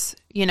words,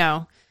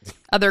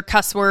 other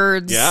cuss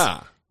words.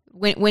 Yeah.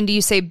 When do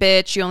you say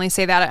bitch? You only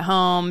say that at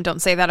home.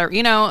 Don't say that,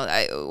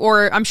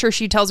 or I'm sure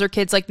she tells her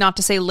kids not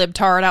to say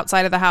libtard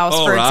outside of the house,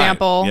 for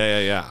example.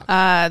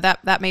 Yeah.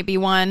 That may be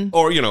one.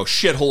 Or,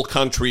 shithole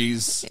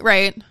countries.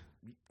 Right.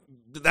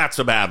 That's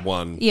a bad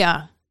one.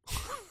 Yeah.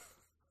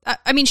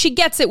 I mean, she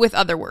gets it with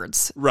other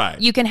words. Right.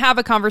 You can have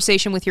a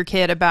conversation with your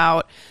kid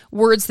about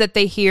words that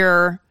they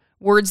hear,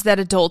 words that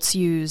adults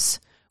use,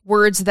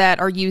 words that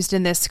are used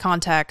in this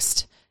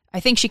context. I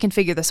think she can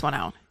figure this one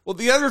out. Well,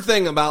 the other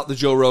thing about the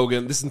Joe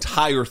Rogan, this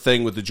entire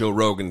thing with the Joe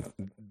Rogan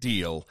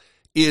deal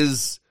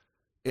is,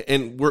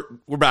 and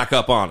we're back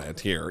up on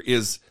it here,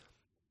 is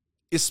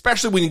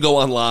especially when you go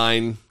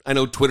online, I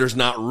know Twitter's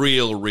not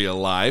real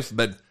life,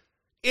 but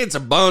it's a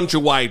bunch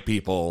of white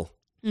people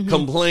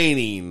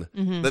complaining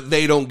that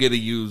they don't get to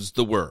use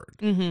the word.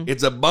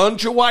 It's a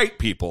bunch of white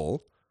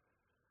people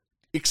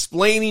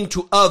explaining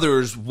to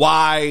others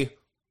why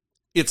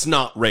it's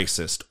not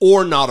racist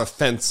or not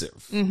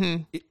offensive.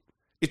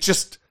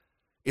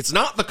 It's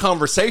not the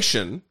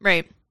conversation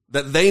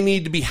that they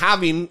need to be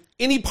having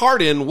any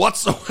part in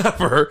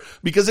whatsoever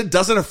because it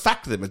doesn't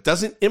affect them. It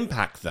doesn't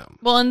impact them.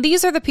 Well, and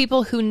these are the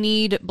people who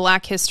need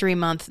Black History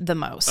Month the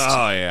most.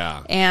 Oh,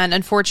 yeah. And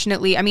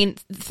unfortunately,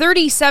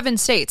 37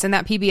 states in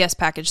that PBS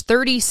package,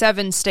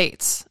 37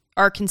 states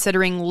are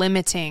considering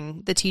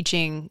limiting the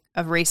teaching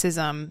of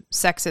racism,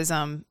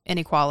 sexism,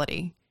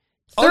 inequality.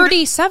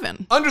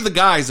 37. Under the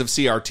guise of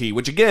CRT,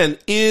 which again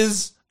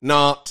is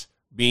not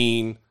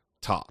being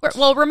taught.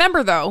 Well,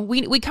 remember though,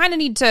 we kind of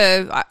need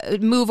to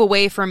move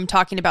away from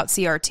talking about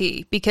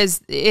CRT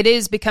because it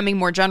is becoming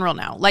more general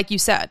now. Like you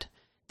said,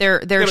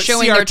 they're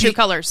showing their true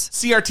colors.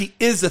 CRT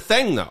is a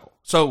thing though,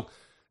 so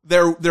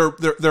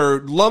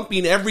they're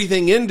lumping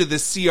everything into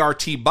this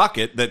CRT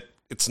bucket that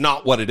it's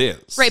not what it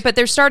is. Right, but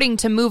they're starting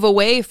to move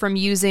away from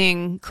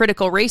using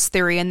critical race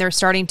theory and they're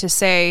starting to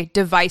say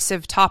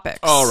divisive topics.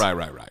 Oh,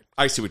 right.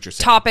 I see what you're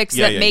saying. Topics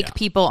that make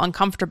people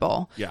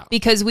uncomfortable. Yeah.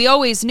 Because we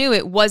always knew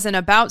it wasn't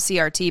about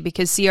CRT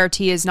because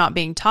CRT is not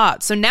being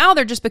taught. So now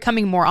they're just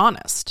becoming more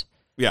honest.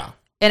 Yeah.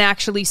 And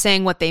actually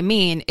saying what they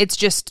mean. It's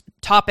just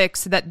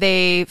topics that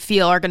they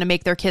feel are going to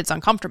make their kids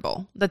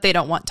uncomfortable, that they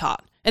don't want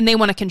taught. And they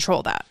want to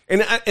control that.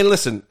 And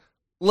listen,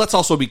 let's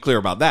also be clear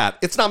about that.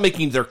 It's not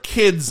making their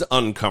kids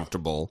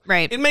uncomfortable.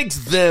 Right. It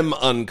makes them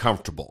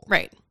uncomfortable.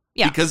 Right.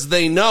 Yeah. Because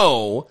they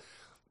know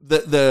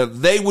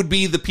they would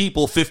be the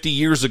people 50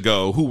 years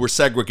ago who were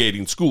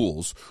segregating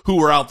schools, who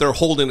were out there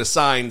holding a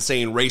sign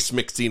saying race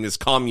mixing is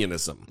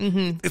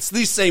communism. It's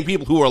these same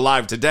people who are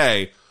alive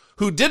today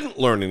who didn't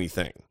learn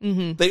anything.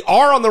 They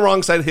are on the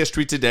wrong side of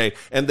history today,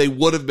 and they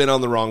would have been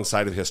on the wrong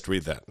side of history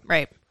then.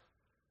 Right.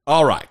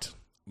 All right.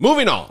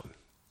 Moving on.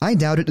 I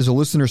Doubt It is a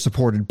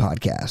listener-supported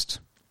podcast.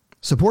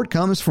 Support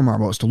comes from our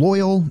most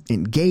loyal,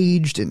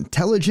 engaged,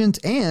 intelligent,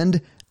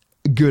 and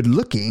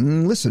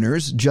good-looking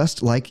listeners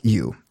just like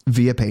you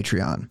via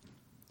Patreon.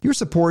 Your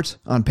support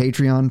on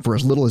Patreon for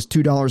as little as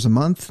 $2 a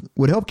month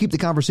would help keep the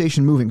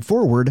conversation moving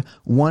forward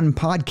one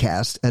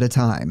podcast at a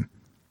time.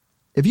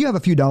 If you have a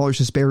few dollars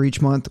to spare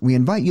each month, we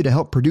invite you to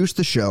help produce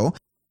the show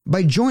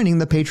by joining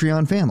the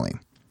Patreon family.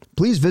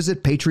 Please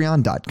visit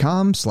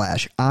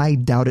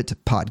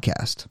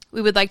patreon.com/IDoubtItPodcast.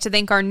 We would like to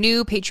thank our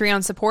new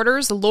Patreon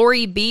supporters,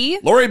 Lori B.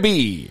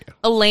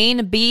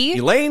 Elaine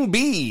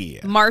B.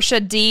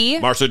 Marsha D.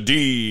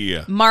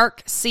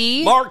 Mark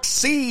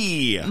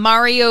C.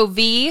 Mario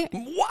V.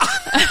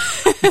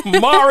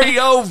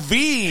 Mario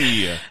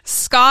V.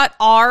 Scott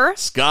R.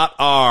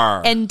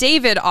 And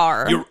David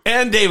R. Okay,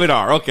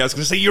 I was going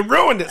to say you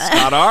ruined it,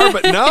 Scott R.,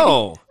 but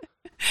no.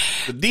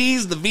 The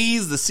D's, the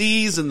V's, the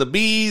C's, and the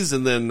B's,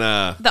 and then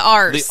the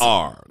R's. The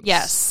R's.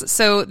 Yes.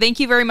 So thank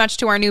you very much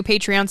to our new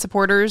Patreon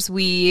supporters.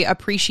 We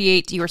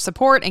appreciate your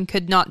support and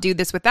could not do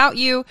this without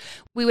you.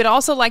 We would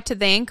also like to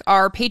thank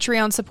our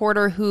Patreon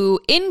supporter who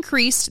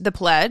increased the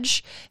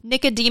pledge,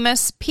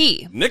 Nicodemus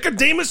P.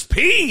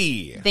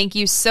 Thank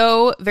you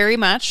so very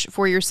much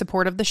for your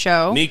support of the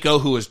show. Nico,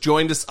 who has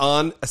joined us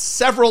on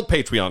several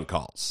Patreon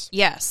calls.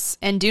 Yes.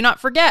 And do not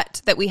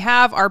forget that we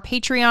have our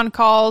Patreon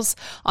calls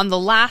on the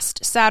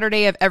last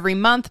Saturday of every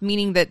month,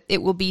 meaning that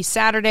it will be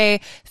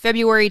Saturday,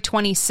 February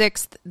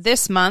 26th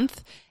this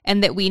month,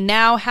 and that we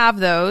now have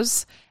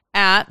those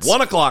at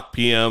 1 o'clock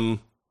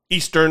p.m.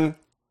 Eastern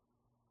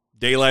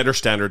Daylight or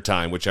Standard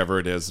Time, whichever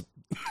it is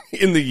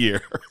in the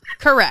year.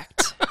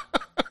 Correct.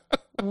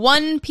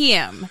 1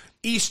 p.m.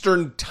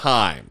 Eastern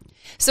Time.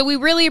 So we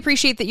really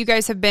appreciate that you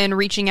guys have been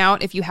reaching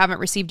out. If you haven't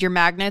received your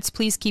magnets,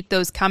 please keep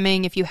those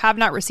coming. If you have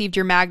not received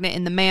your magnet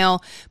in the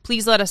mail,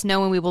 please let us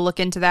know and we will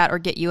look into that or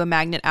get you a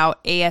magnet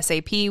out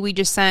ASAP. We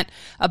just sent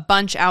a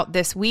bunch out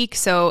this week.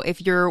 So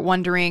if you're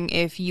wondering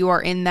if you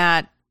are in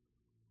that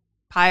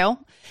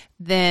pile,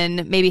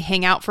 then maybe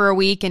hang out for a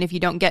week. And if you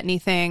don't get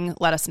anything,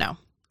 let us know.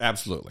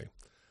 Absolutely.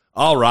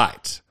 All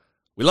right.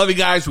 We love you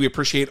guys. We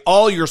appreciate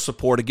all your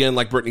support. Again,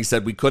 like Brittany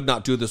said, we could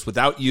not do this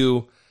without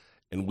you.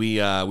 And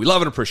we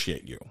love and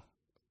appreciate you.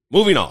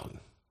 Moving on.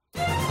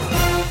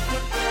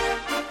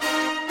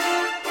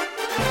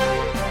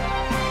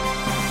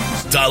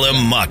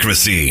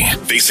 Stalemocracy.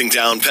 Facing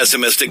down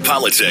pessimistic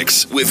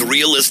politics with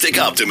realistic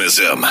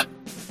optimism.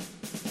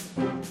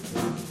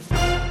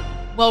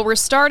 Well, we're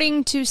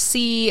starting to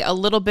see a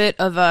little bit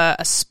of a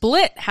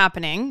split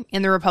happening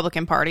in the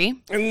Republican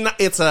Party. And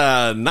it's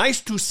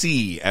nice to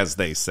see, as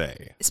they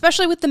say.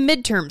 Especially with the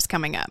midterms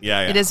coming up.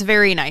 Yeah. It is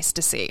very nice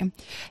to see.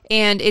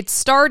 And it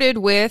started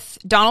with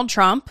Donald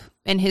Trump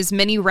and his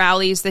many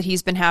rallies that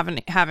he's been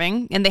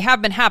having, and they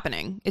have been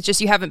happening. It's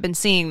just you haven't been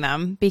seeing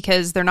them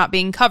because they're not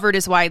being covered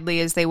as widely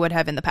as they would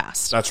have in the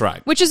past. That's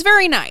right. Which is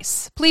very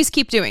nice. Please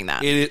keep doing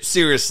that.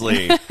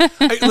 Seriously.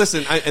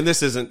 Listen, and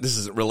this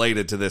isn't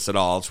related to this at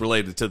all. It's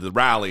related to the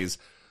rallies.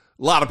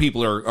 A lot of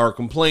people are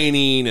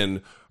complaining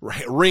and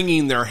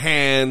wringing their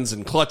hands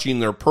and clutching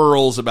their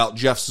pearls about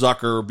Jeff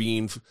Zucker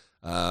being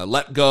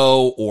let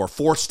go or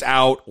forced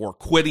out or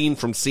quitting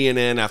from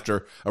CNN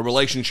after a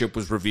relationship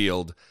was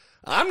revealed.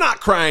 I'm not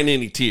crying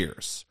any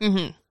tears.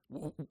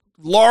 Mm-hmm.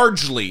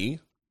 Largely,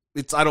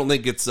 I don't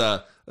think it's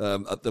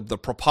the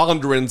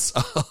preponderance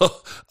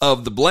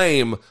of the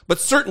blame, but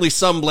certainly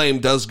some blame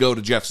does go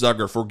to Jeff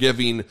Zucker for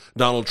giving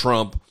Donald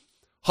Trump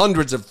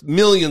hundreds of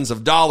millions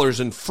of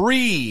dollars in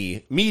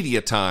free media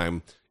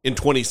time in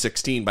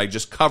 2016 by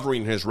just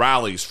covering his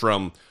rallies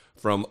from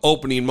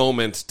opening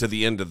moment to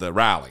the end of the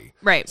rally.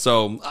 Right.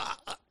 So,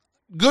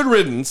 good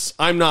riddance.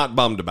 I'm not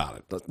bummed about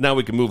it. But now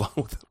we can move on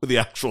with the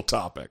actual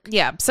topic.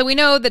 Yeah. So we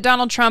know that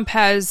Donald Trump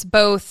has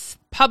both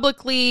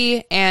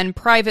publicly and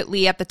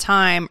privately at the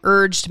time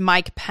urged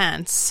Mike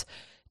Pence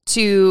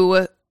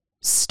to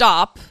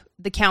stop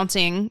the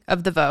counting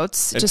of the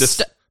votes. And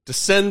to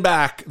send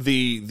back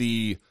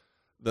the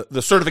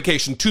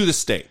certification to the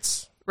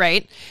states.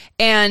 Right.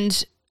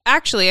 And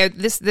actually,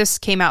 this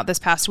came out this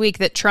past week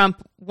that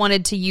Trump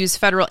wanted to use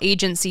federal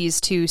agencies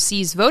to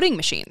seize voting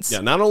machines. Yeah,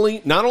 not only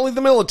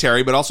the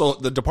military, but also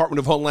the Department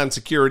of Homeland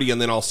Security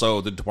and then also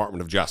the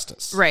Department of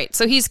Justice. Right.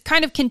 So he's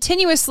kind of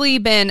continuously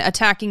been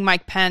attacking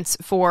Mike Pence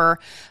for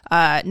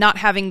not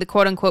having the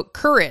quote-unquote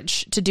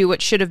courage to do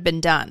what should have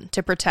been done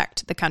to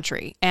protect the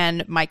country.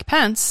 And Mike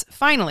Pence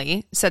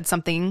finally said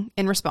something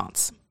in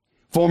response.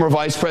 Former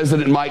Vice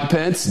President Mike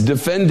Pence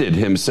defended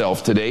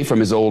himself today from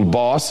his old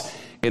boss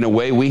in a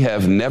way we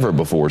have never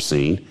before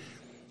seen.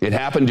 It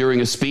happened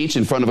during a speech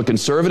in front of a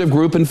conservative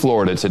group in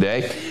Florida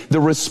today. The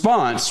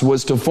response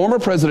was to former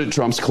President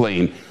Trump's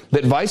claim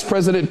that Vice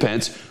President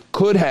Pence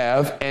could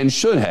have and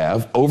should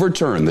have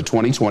overturned the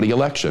 2020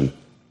 election.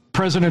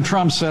 President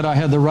Trump said I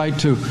had the right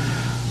to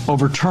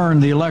overturn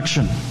the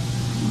election.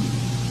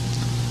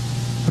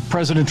 But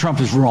President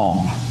Trump is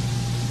wrong.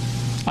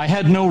 I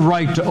had no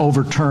right to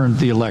overturn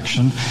the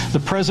election. The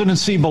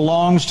presidency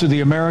belongs to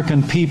the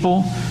American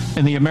people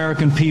and the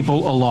American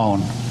people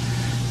alone.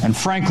 And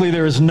frankly,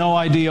 there is no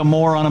idea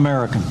more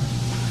un-American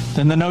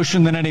than the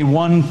notion that any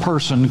one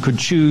person could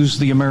choose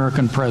the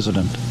American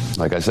president.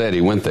 Like I said, he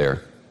went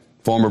there.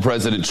 Former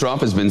President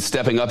Trump has been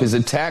stepping up his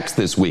attacks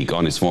this week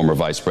on his former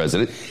vice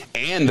president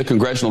and the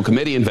congressional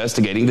committee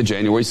investigating the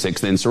January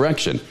 6th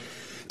insurrection.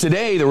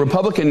 Today, the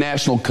Republican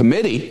National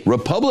Committee,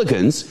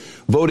 Republicans,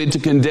 voted to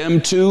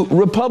condemn two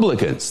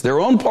Republicans, their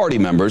own party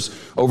members,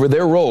 over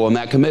their role on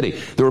that committee.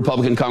 The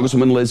Republican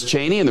Congresswoman Liz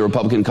Cheney and the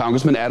Republican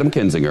Congressman Adam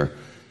Kinzinger.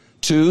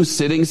 Two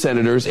sitting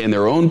senators in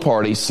their own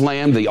party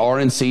slammed the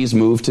RNC's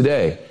move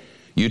today.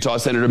 Utah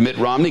Senator Mitt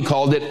Romney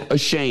called it a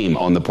shame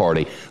on the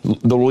party.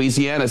 The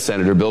Louisiana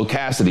Senator Bill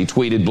Cassidy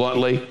tweeted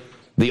bluntly,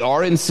 "The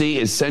RNC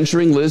is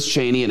censuring Liz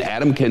Cheney and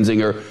Adam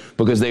Kinzinger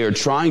because they are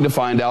trying to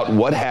find out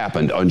what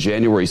happened on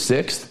January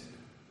 6th.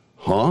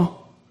 Huh?"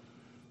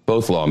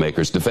 Both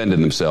lawmakers defended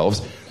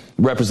themselves.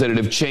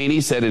 Representative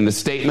Cheney said in a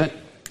statement,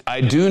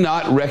 "I do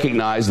not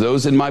recognize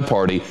those in my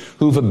party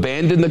who've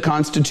abandoned the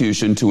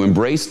Constitution to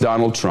embrace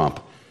Donald Trump.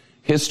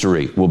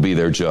 History will be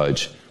their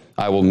judge.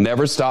 I will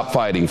never stop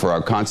fighting for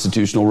our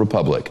constitutional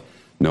republic,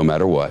 no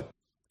matter what."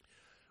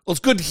 Well, it's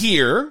good to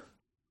hear,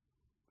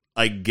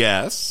 I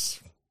guess.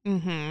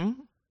 Mm-hmm.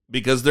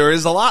 Because there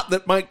is a lot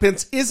that Mike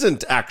Pence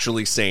isn't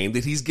actually saying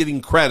that he's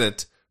getting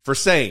credit for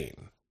saying.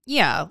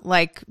 Yeah,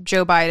 like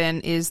Joe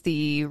Biden is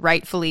the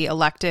rightfully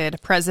elected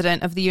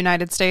president of the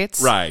United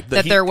States. Right.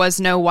 That there was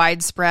no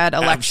widespread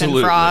election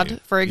Absolutely.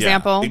 fraud, for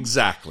example. Yeah,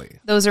 exactly.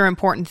 Those are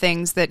important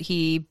things that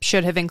he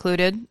should have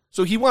included.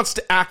 So he wants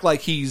to act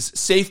like he's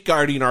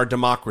safeguarding our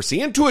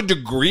democracy, and to a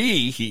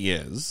degree he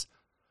is,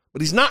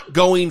 but he's not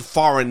going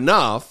far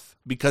enough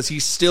because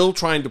he's still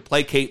trying to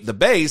placate the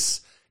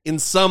base in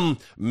some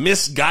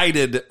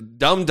misguided,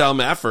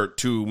 dumb effort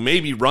to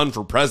maybe run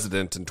for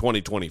president in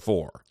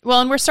 2024.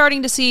 Well, and we're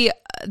starting to see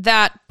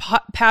that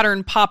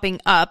pattern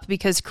popping up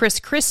because Chris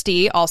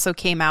Christie also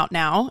came out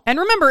now. And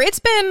remember,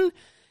 it's been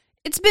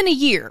a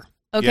year.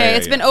 Okay,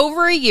 it's been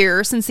over a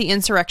year since the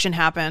insurrection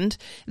happened.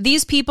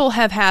 These people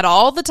have had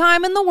all the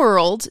time in the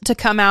world to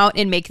come out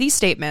and make these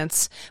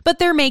statements, but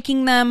they're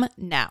making them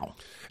now.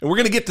 And we're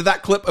going to get to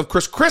that clip of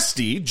Chris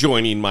Christie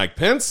joining Mike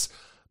Pence.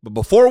 But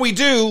before we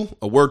do,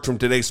 a word from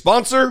today's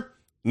sponsor,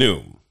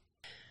 Noom.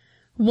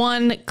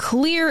 One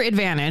clear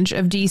advantage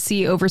of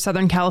DC over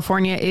Southern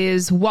California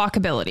is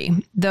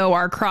walkability. Though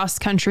our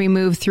cross-country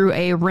move through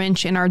a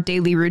wrench in our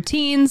daily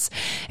routines,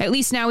 at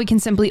least now we can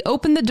simply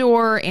open the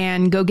door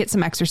and go get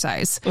some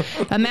exercise.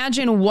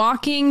 Imagine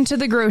walking to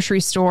the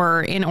grocery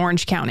store in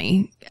Orange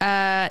County.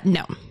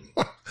 No.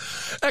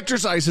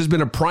 Exercise has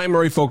been a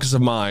primary focus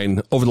of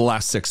mine over the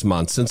last 6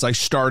 months since I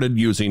started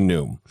using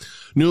Noom.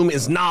 Noom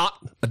is not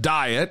a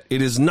diet.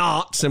 It is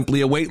not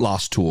simply a weight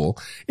loss tool.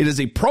 It is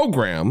a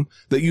program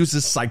that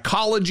uses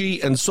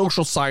psychology and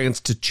social science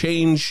to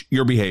change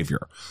your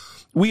behavior.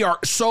 We are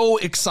so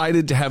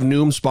excited to have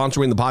Noom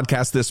sponsoring the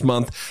podcast this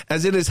month,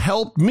 as it has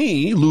helped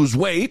me lose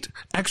weight,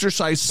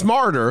 exercise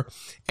smarter,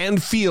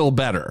 and feel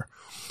better.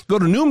 Go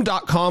to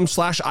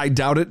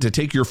Noom.com/IDoubtIt to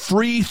take your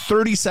free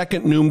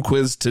 30-second Noom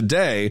quiz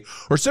today,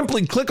 or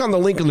simply click on the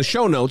link in the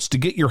show notes to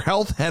get your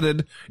health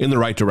headed in the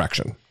right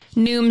direction.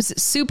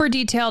 Noom's super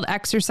detailed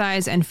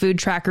exercise and food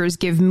trackers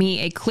give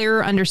me a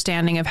clearer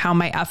understanding of how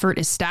my effort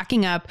is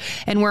stacking up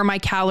and where my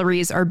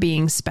calories are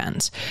being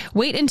spent.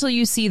 Wait until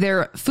you see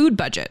their food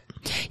budget.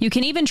 You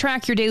can even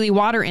track your daily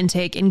water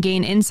intake and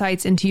gain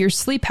insights into your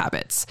sleep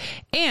habits.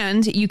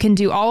 And you can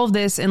do all of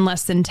this in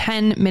less than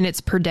 10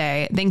 minutes per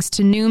day, thanks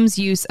to Noom's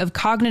use of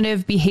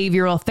cognitive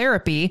behavioral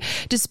therapy,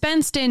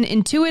 dispensed in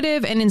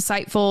intuitive and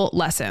insightful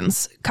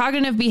lessons.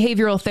 Cognitive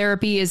behavioral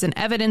therapy is an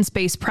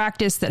evidence-based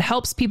practice that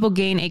helps people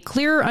gain a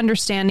clearer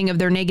understanding of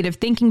their negative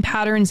thinking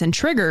patterns and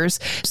triggers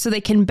so they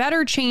can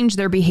better change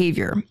their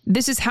behavior.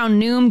 This is how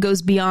Noom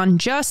goes beyond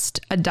just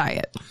a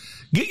diet.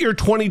 Get your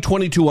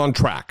 2022 on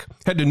track.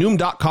 Head to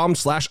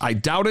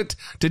Noom.com/IDoubtIt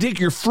to take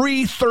your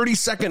free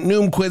 30-second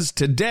Noom quiz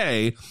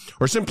today,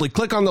 or simply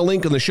click on the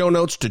link in the show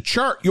notes to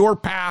chart your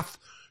path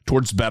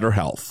towards better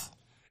health.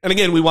 And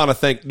again, we want to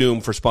thank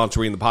Noom for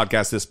sponsoring the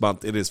podcast this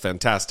month. It is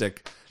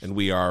fantastic, and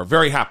we are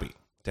very happy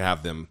to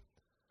have them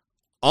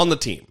on the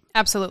team.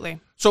 Absolutely.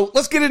 So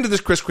let's get into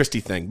this Chris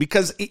Christie thing,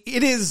 because it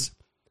is...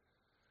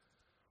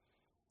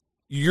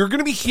 You're going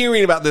to be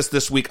hearing about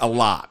this week a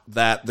lot,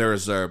 that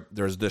there's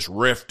this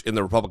rift in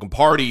the Republican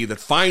Party, that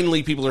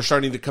finally people are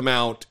starting to come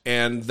out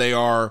and they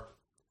are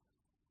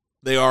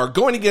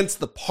going against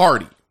the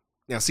party.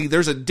 Now, see,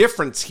 there's a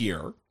difference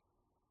here,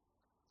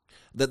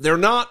 that they're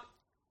not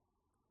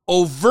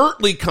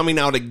overtly coming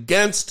out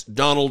against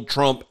Donald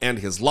Trump and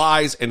his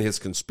lies and his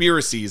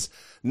conspiracies.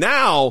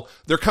 Now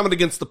they're coming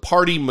against the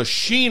party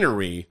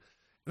machinery,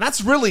 and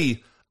that's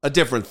really a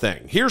different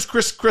thing. Here's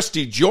Chris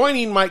Christie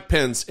joining Mike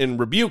Pence in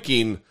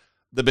rebuking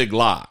the big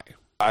lie.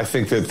 I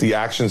think that the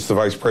actions the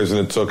vice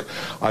president took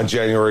on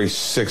January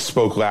 6th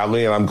spoke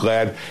loudly, and I'm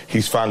glad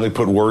he's finally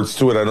put words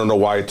to it. I don't know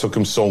why it took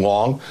him so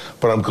long,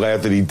 but I'm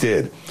glad that he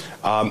did.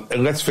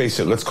 And let's face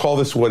it, let's call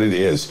this what it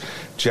is.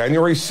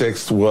 January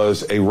 6th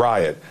was a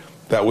riot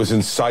that was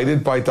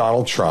incited by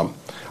Donald Trump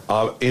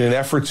in an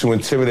effort to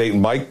intimidate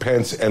Mike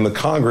Pence and the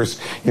Congress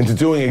into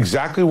doing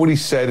exactly what he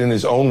said in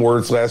his own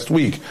words last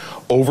week: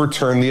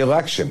 overturn the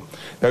election.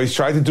 Now, he's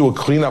tried to do a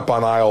cleanup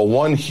on aisle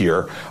one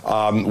here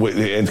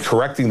and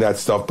correcting that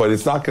stuff, but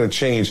it's not going to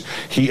change.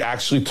 He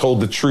actually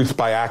told the truth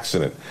by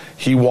accident.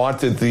 He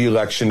wanted the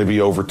election to be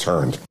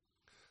overturned.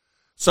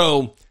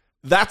 So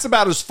that's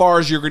about as far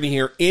as you're going to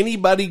hear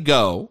anybody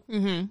go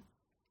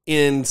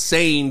in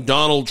saying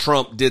Donald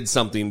Trump did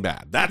something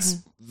bad.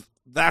 That's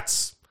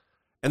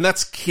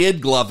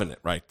kid gloving it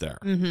right there.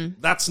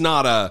 That's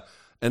not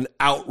an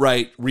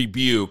outright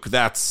rebuke.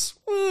 That's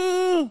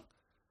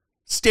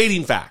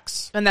stating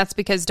facts. And that's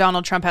because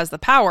Donald Trump has the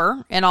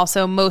power, and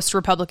also most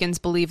Republicans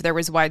believe there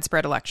was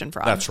widespread election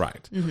fraud. That's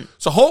right.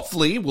 So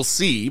hopefully, we'll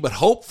see, but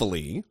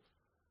hopefully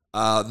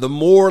the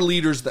more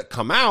leaders that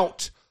come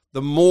out,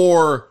 the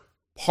more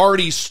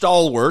party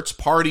stalwarts,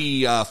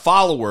 party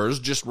followers,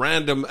 just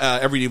random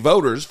everyday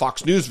voters,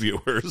 Fox News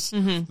viewers,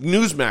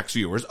 Newsmax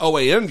viewers,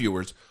 OAN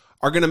viewers,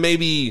 are going to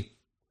maybe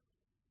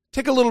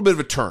take a little bit of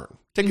a turn,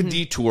 take a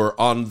detour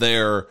on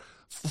their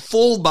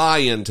full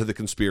buy-in to the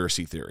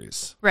conspiracy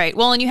theories. Right.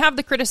 Well, and you have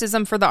the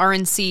criticism for the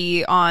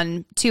RNC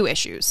on two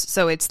issues.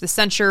 So it's the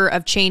censure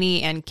of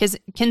Cheney and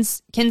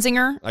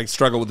Kinzinger. I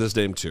struggle with his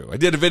name, too. I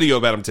did a video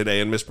about him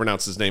today and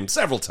mispronounced his name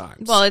several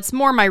times. Well, it's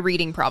more my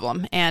reading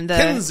problem. And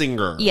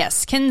Kinzinger.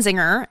 Yes,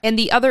 Kinzinger. And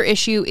the other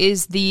issue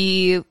is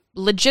the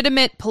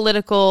legitimate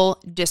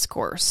political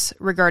discourse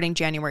regarding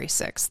January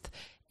 6th.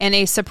 And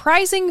a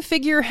surprising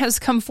figure has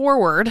come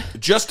forward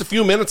just a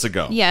few minutes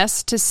ago.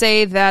 Yes, to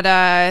say that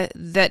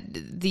that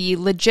the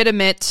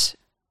legitimate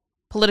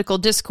political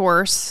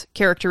discourse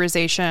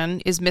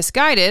characterization is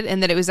misguided,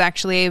 and that it was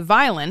actually a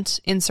violent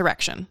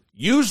insurrection.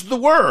 Use the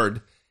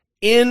word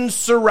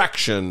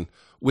insurrection,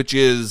 which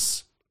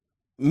is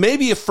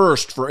maybe a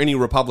first for any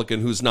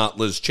Republican who's not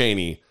Liz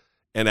Cheney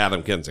and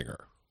Adam Kinzinger.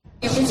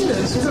 Is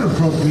it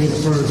appropriate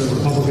for the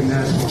Republican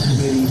National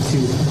Committee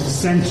to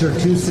censure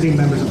two sitting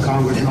members of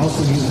Congress and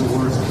also use the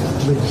word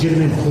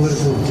legitimate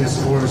political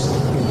discourse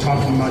in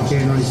talking about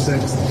January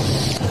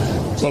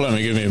 6th? Well, let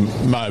me give you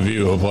my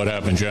view of what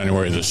happened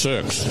January the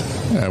 6th.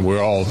 And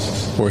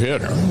we're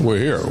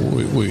here.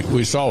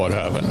 We saw what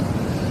happened.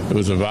 It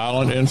was a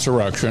violent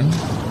insurrection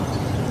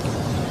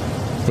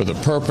for the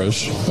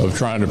purpose of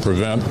trying to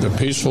prevent the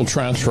peaceful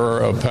transfer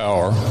of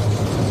power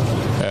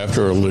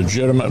after a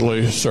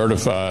legitimately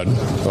certified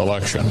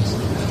election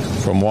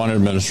from one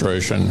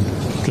administration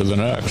to the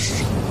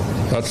next.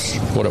 That's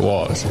what it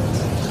was.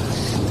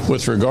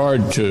 With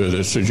regard to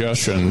the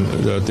suggestion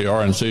that the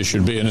RNC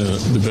should be in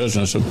the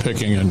business of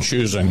picking and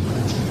choosing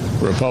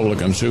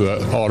Republicans who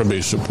ought to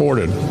be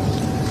supported,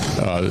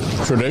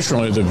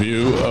 traditionally the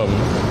view of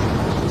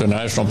the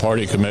National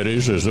Party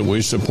committees is that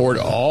we support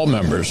all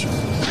members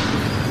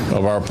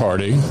of our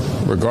party,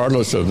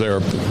 regardless of their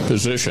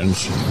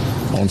positions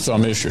on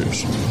some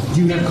issues.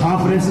 Do you have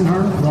confidence in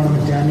her, Ronna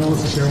McDaniel,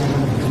 as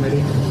chairwoman of the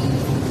committee?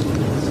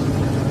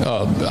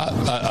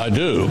 I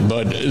do,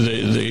 but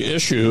the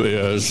issue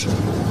is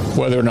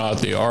whether or not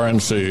the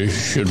RNC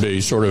should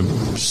be sort of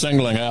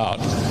singling out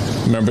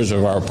members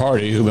of our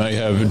party who may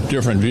have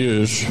different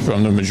views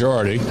from the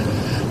majority.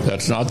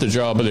 That's not the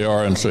job of the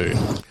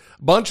RNC.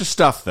 Bunch of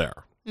stuff there.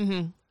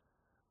 Mm-hmm.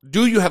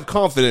 Do you have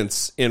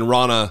confidence in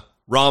Ronna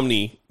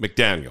Romney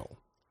McDaniel,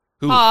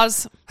 who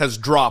Pause. has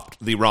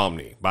dropped the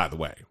Romney, by the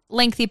way?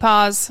 Lengthy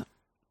pause.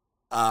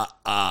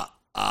 I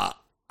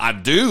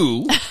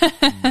do,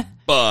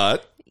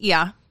 but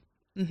Yeah.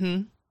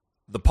 Mm-hmm.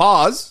 the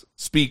pause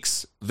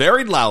speaks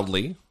very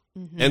loudly,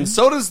 and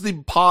so does the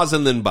pause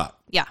and then but.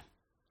 Yeah.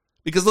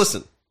 Because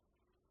listen,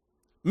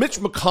 Mitch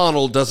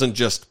McConnell doesn't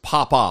just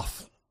pop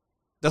off,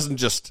 doesn't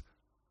just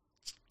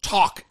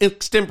talk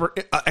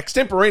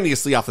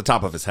extemporaneously off the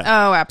top of his head.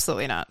 Oh,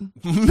 absolutely not.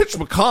 Mitch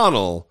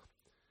McConnell,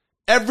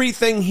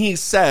 everything he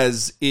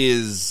says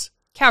is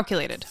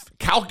calculated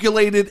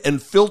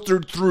and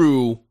filtered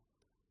through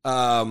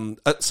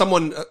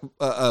someone,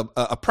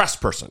 a press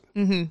person,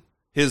 Mm-hmm.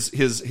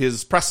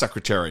 his press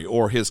secretary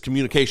or his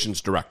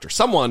communications director.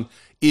 Someone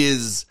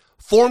is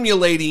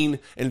formulating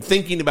and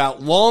thinking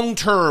about long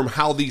term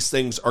how these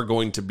things are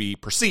going to be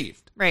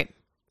perceived. Right.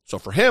 So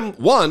for him,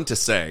 one, to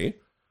say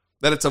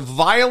that it's a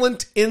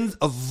violent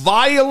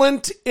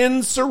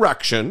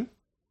insurrection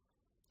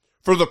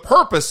for the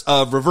purpose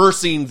of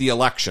reversing the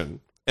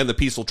election and the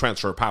peaceful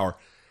transfer of power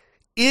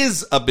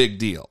is a big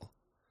deal.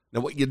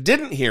 Now, what you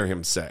didn't hear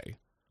him say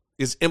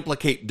is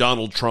implicate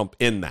Donald Trump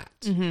in that.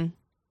 Mm-hmm.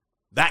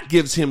 That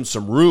gives him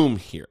some room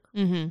here.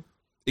 Mm-hmm.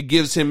 It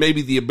gives him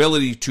maybe the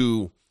ability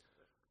to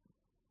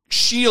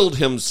shield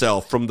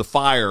himself from the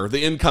fire,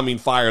 the incoming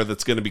fire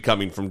that's going to be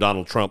coming from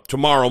Donald Trump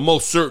tomorrow,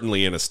 most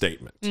certainly in a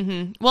statement.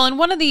 Mm-hmm. Well, and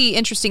one of the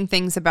interesting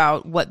things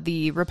about what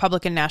the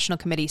Republican National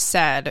Committee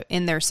said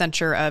in their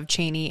censure of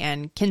Cheney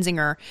and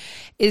Kinzinger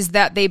is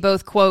that they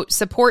both, quote,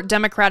 support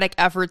Democratic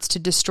efforts to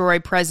destroy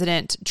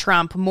President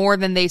Trump more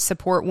than they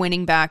support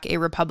winning back a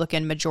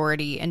Republican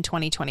majority in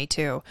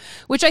 2022,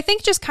 which I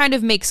think just kind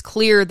of makes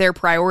clear their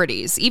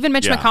priorities. Even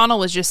Mitch McConnell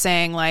was just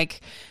saying,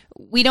 like,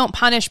 we don't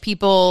punish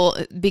people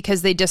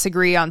because they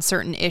disagree on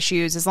certain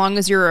issues. As long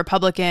as you're a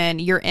Republican,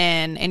 you're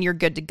in and you're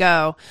good to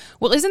go.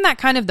 Well, isn't that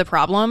kind of the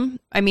problem?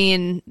 I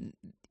mean,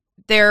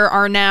 there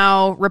are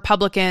now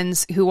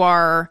Republicans who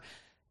are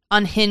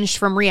unhinged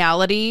from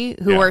reality,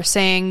 who are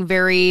saying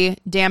very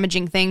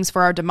damaging things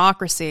for our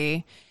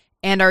democracy.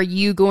 And are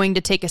you going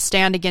to take a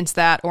stand against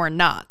that or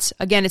not?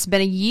 Again, it's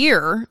been a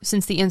year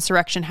since the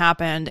insurrection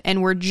happened,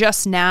 and we're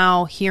just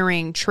now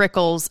hearing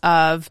trickles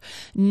of,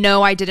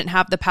 no, I didn't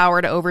have the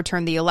power to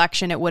overturn the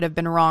election. It would have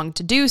been wrong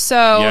to do so.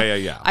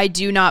 I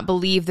do not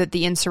believe that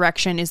the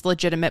insurrection is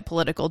legitimate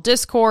political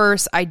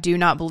discourse. I do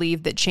not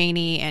believe that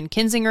Cheney and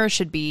Kinzinger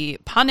should be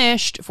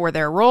punished for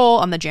their role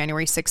on the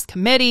January 6th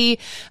committee.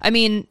 I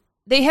mean,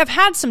 they have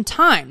had some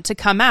time to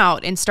come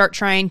out and start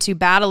trying to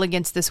battle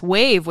against this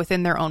wave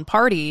within their own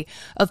party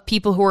of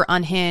people who are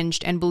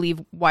unhinged and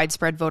believe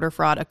widespread voter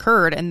fraud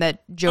occurred and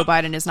that Joe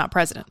Biden is not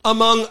president.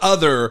 Among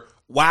other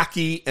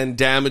wacky and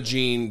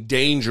damaging,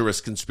 dangerous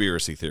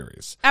conspiracy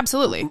theories.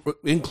 Absolutely.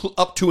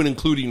 Up to and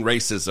including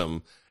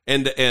racism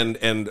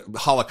and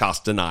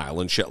Holocaust denial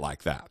and shit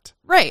like that.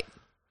 Right.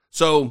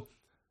 So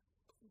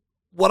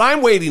what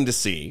I'm waiting to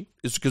see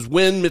is, because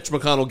when Mitch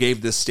McConnell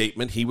gave this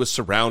statement, he was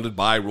surrounded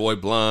by Roy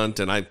Blunt,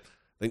 and I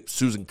think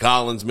Susan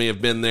Collins may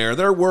have been there.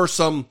 There were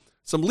some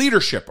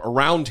leadership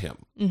around him.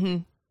 Mm-hmm.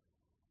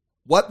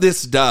 What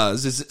this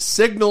does is it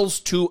signals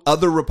to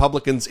other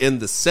Republicans in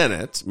the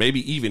Senate,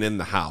 maybe even in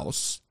the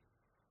House,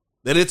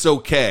 that it's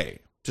okay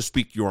to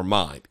speak your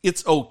mind.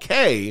 It's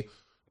okay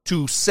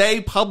to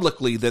say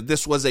publicly that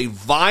this was a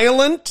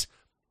violent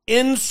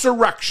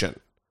insurrection,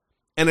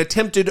 an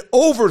attempted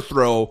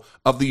overthrow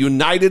of the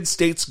United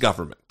States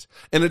government,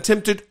 an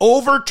attempted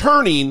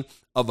overturning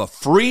of a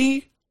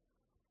free,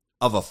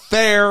 of a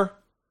fair,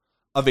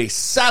 of a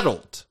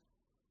settled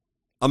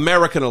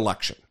American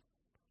election.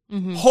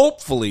 Mm-hmm.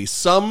 Hopefully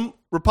some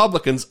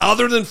Republicans,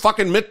 other than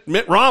fucking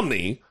Mitt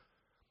Romney,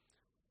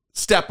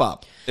 step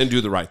up and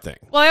do the right thing.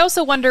 Well, I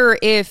also wonder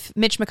if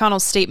Mitch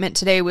McConnell's statement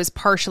today was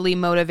partially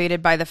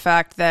motivated by the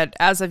fact that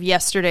as of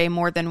yesterday,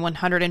 more than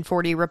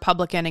 140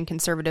 Republican and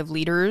conservative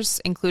leaders,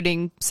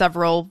 including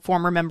several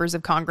former members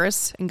of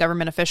Congress and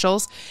government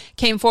officials,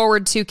 came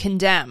forward to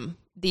condemn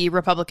the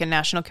Republican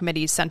National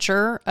Committee's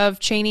censure of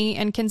Cheney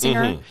and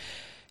Kinzinger.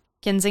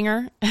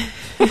 Mm-hmm.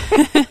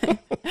 Kinzinger.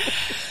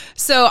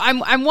 So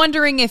I'm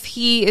wondering if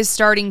he is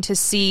starting to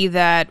see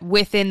that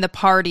within the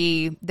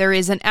party there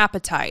is an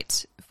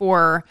appetite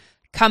for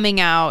coming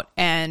out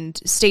and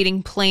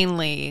stating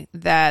plainly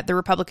that the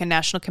Republican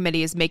National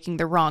Committee is making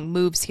the wrong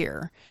moves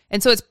here.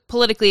 And so it's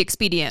politically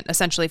expedient,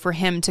 essentially, for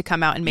him to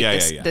come out and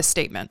make this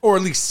statement. Or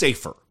at least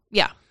safer.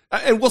 Yeah.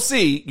 And we'll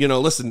see.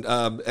 Listen,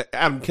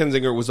 Adam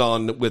Kinzinger was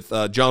on with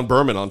John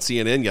Berman on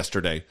CNN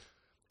yesterday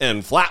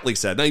and flatly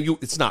said, now,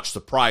 it's not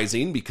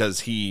surprising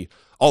because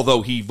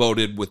although he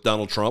voted with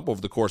Donald Trump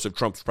over the course of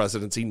Trump's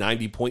presidency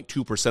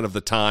 90.2% of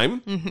the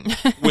time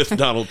with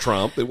Donald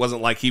Trump, it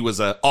wasn't like he was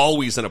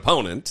always an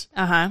opponent.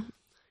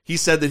 He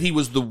said that he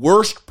was the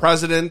worst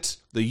president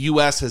the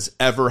U.S. has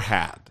ever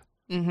had.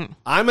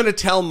 I'm going to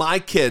tell my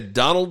kid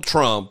Donald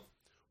Trump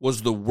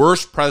was the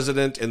worst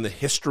president in the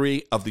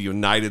history of the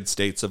United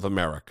States of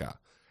America,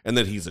 and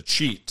that he's a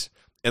cheat,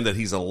 and that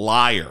he's a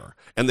liar,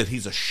 and that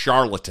he's a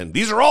charlatan.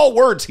 These are all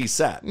words he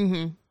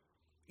said.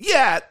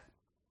 Yet,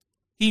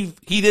 he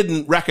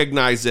didn't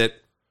recognize it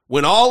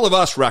when all of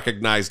us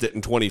recognized it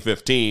in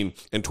 2015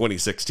 and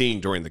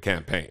 2016 during the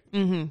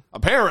campaign.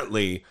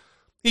 Apparently,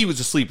 he was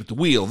asleep at the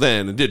wheel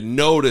then and didn't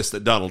notice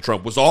that Donald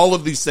Trump was all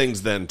of these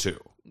things then, too.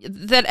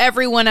 That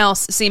everyone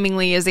else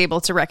seemingly is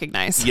able to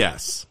recognize.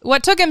 Yes.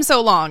 What took him so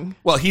long?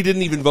 Well, he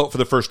didn't even vote for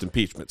the first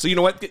impeachment. So you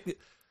know what?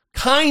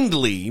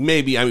 Kindly,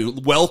 maybe,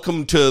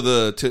 welcome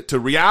to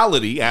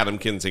reality, Adam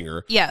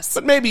Kinzinger. Yes.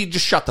 But maybe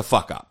just shut the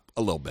fuck up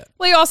a little bit.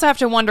 Well, you also have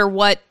to wonder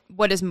what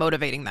is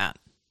motivating that.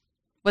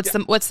 What's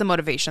the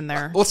motivation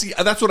there? Well, see,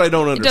 that's what I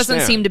don't understand. It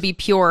doesn't seem to be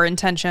pure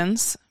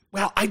intentions.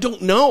 Well, I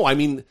don't know.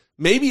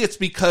 Maybe it's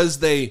because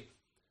they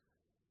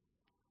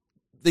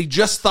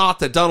just thought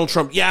that Donald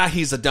Trump,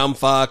 he's a dumb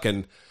fuck,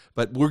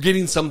 but we're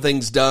getting some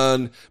things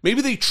done.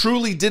 Maybe they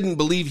truly didn't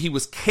believe he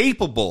was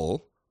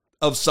capable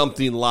of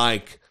something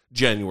like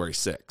January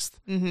 6th.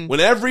 When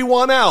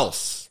everyone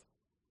else,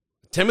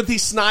 Timothy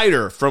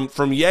Snyder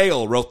from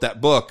Yale wrote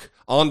that book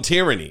on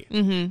tyranny,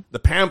 the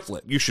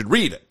pamphlet. You should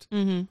read it.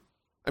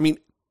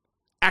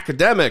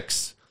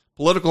 Academics,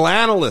 political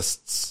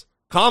analysts,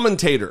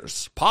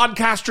 commentators,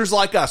 podcasters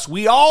like us,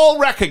 we all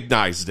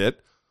recognized it.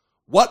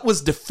 What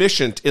was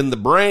deficient in the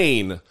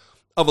brain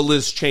of a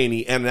Liz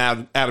Cheney and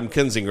Adam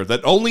Kinzinger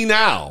that only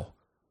now,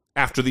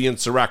 after the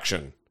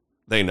insurrection,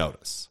 they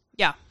notice?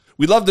 Yeah.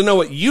 We'd love to know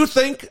what you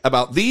think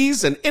about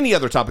these and any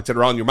other topics that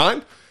are on your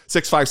mind.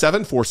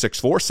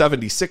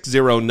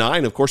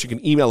 657-464-7609. Of course, you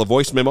can email a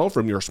voice memo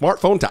from your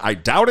smartphone to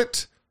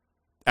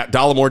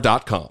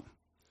idoubt@dollemore.com.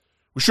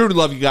 We sure do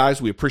love you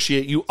guys. We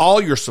appreciate you. All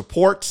your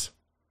support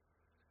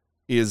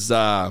is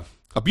a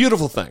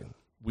beautiful thing.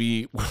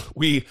 We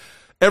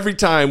every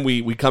time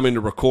we come in to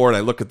record,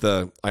 I look at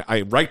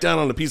I write down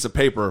on a piece of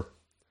paper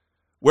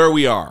where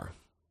we are.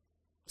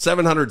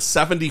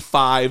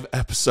 775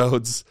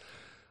 episodes.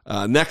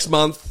 Next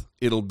month,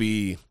 it'll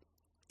be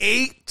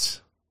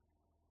 8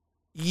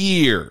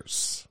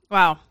 years.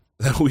 Wow.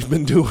 That we've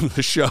been doing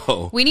the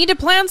show. We need to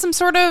plan some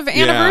sort of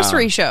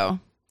anniversary show.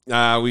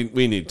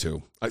 We need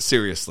to.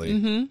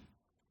 Seriously.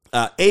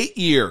 8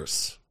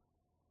 years.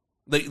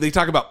 They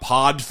talk about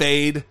pod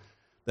fade.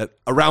 That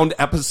around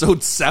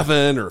episode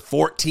 7 or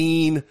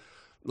 14,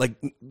 like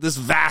this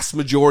vast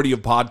majority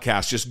of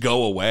podcasts just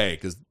go away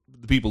because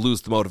the people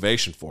lose the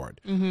motivation for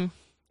it.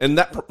 And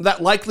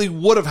that likely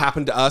would have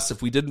happened to us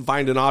if we didn't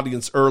find an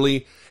audience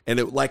early, and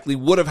it likely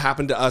would have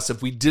happened to us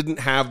if we didn't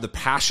have the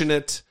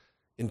passionate,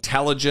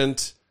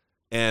 intelligent,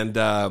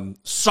 and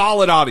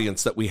solid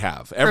audience that we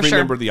have. Every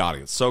member of the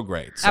audience. So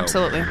great. So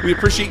absolutely. We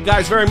appreciate you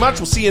guys very much.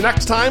 We'll see you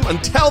next time.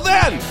 Until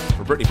then,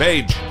 for Brittany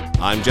Page,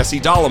 I'm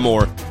Jesse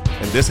Dollemore,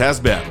 and this has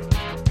been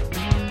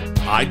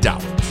I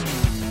Doubt.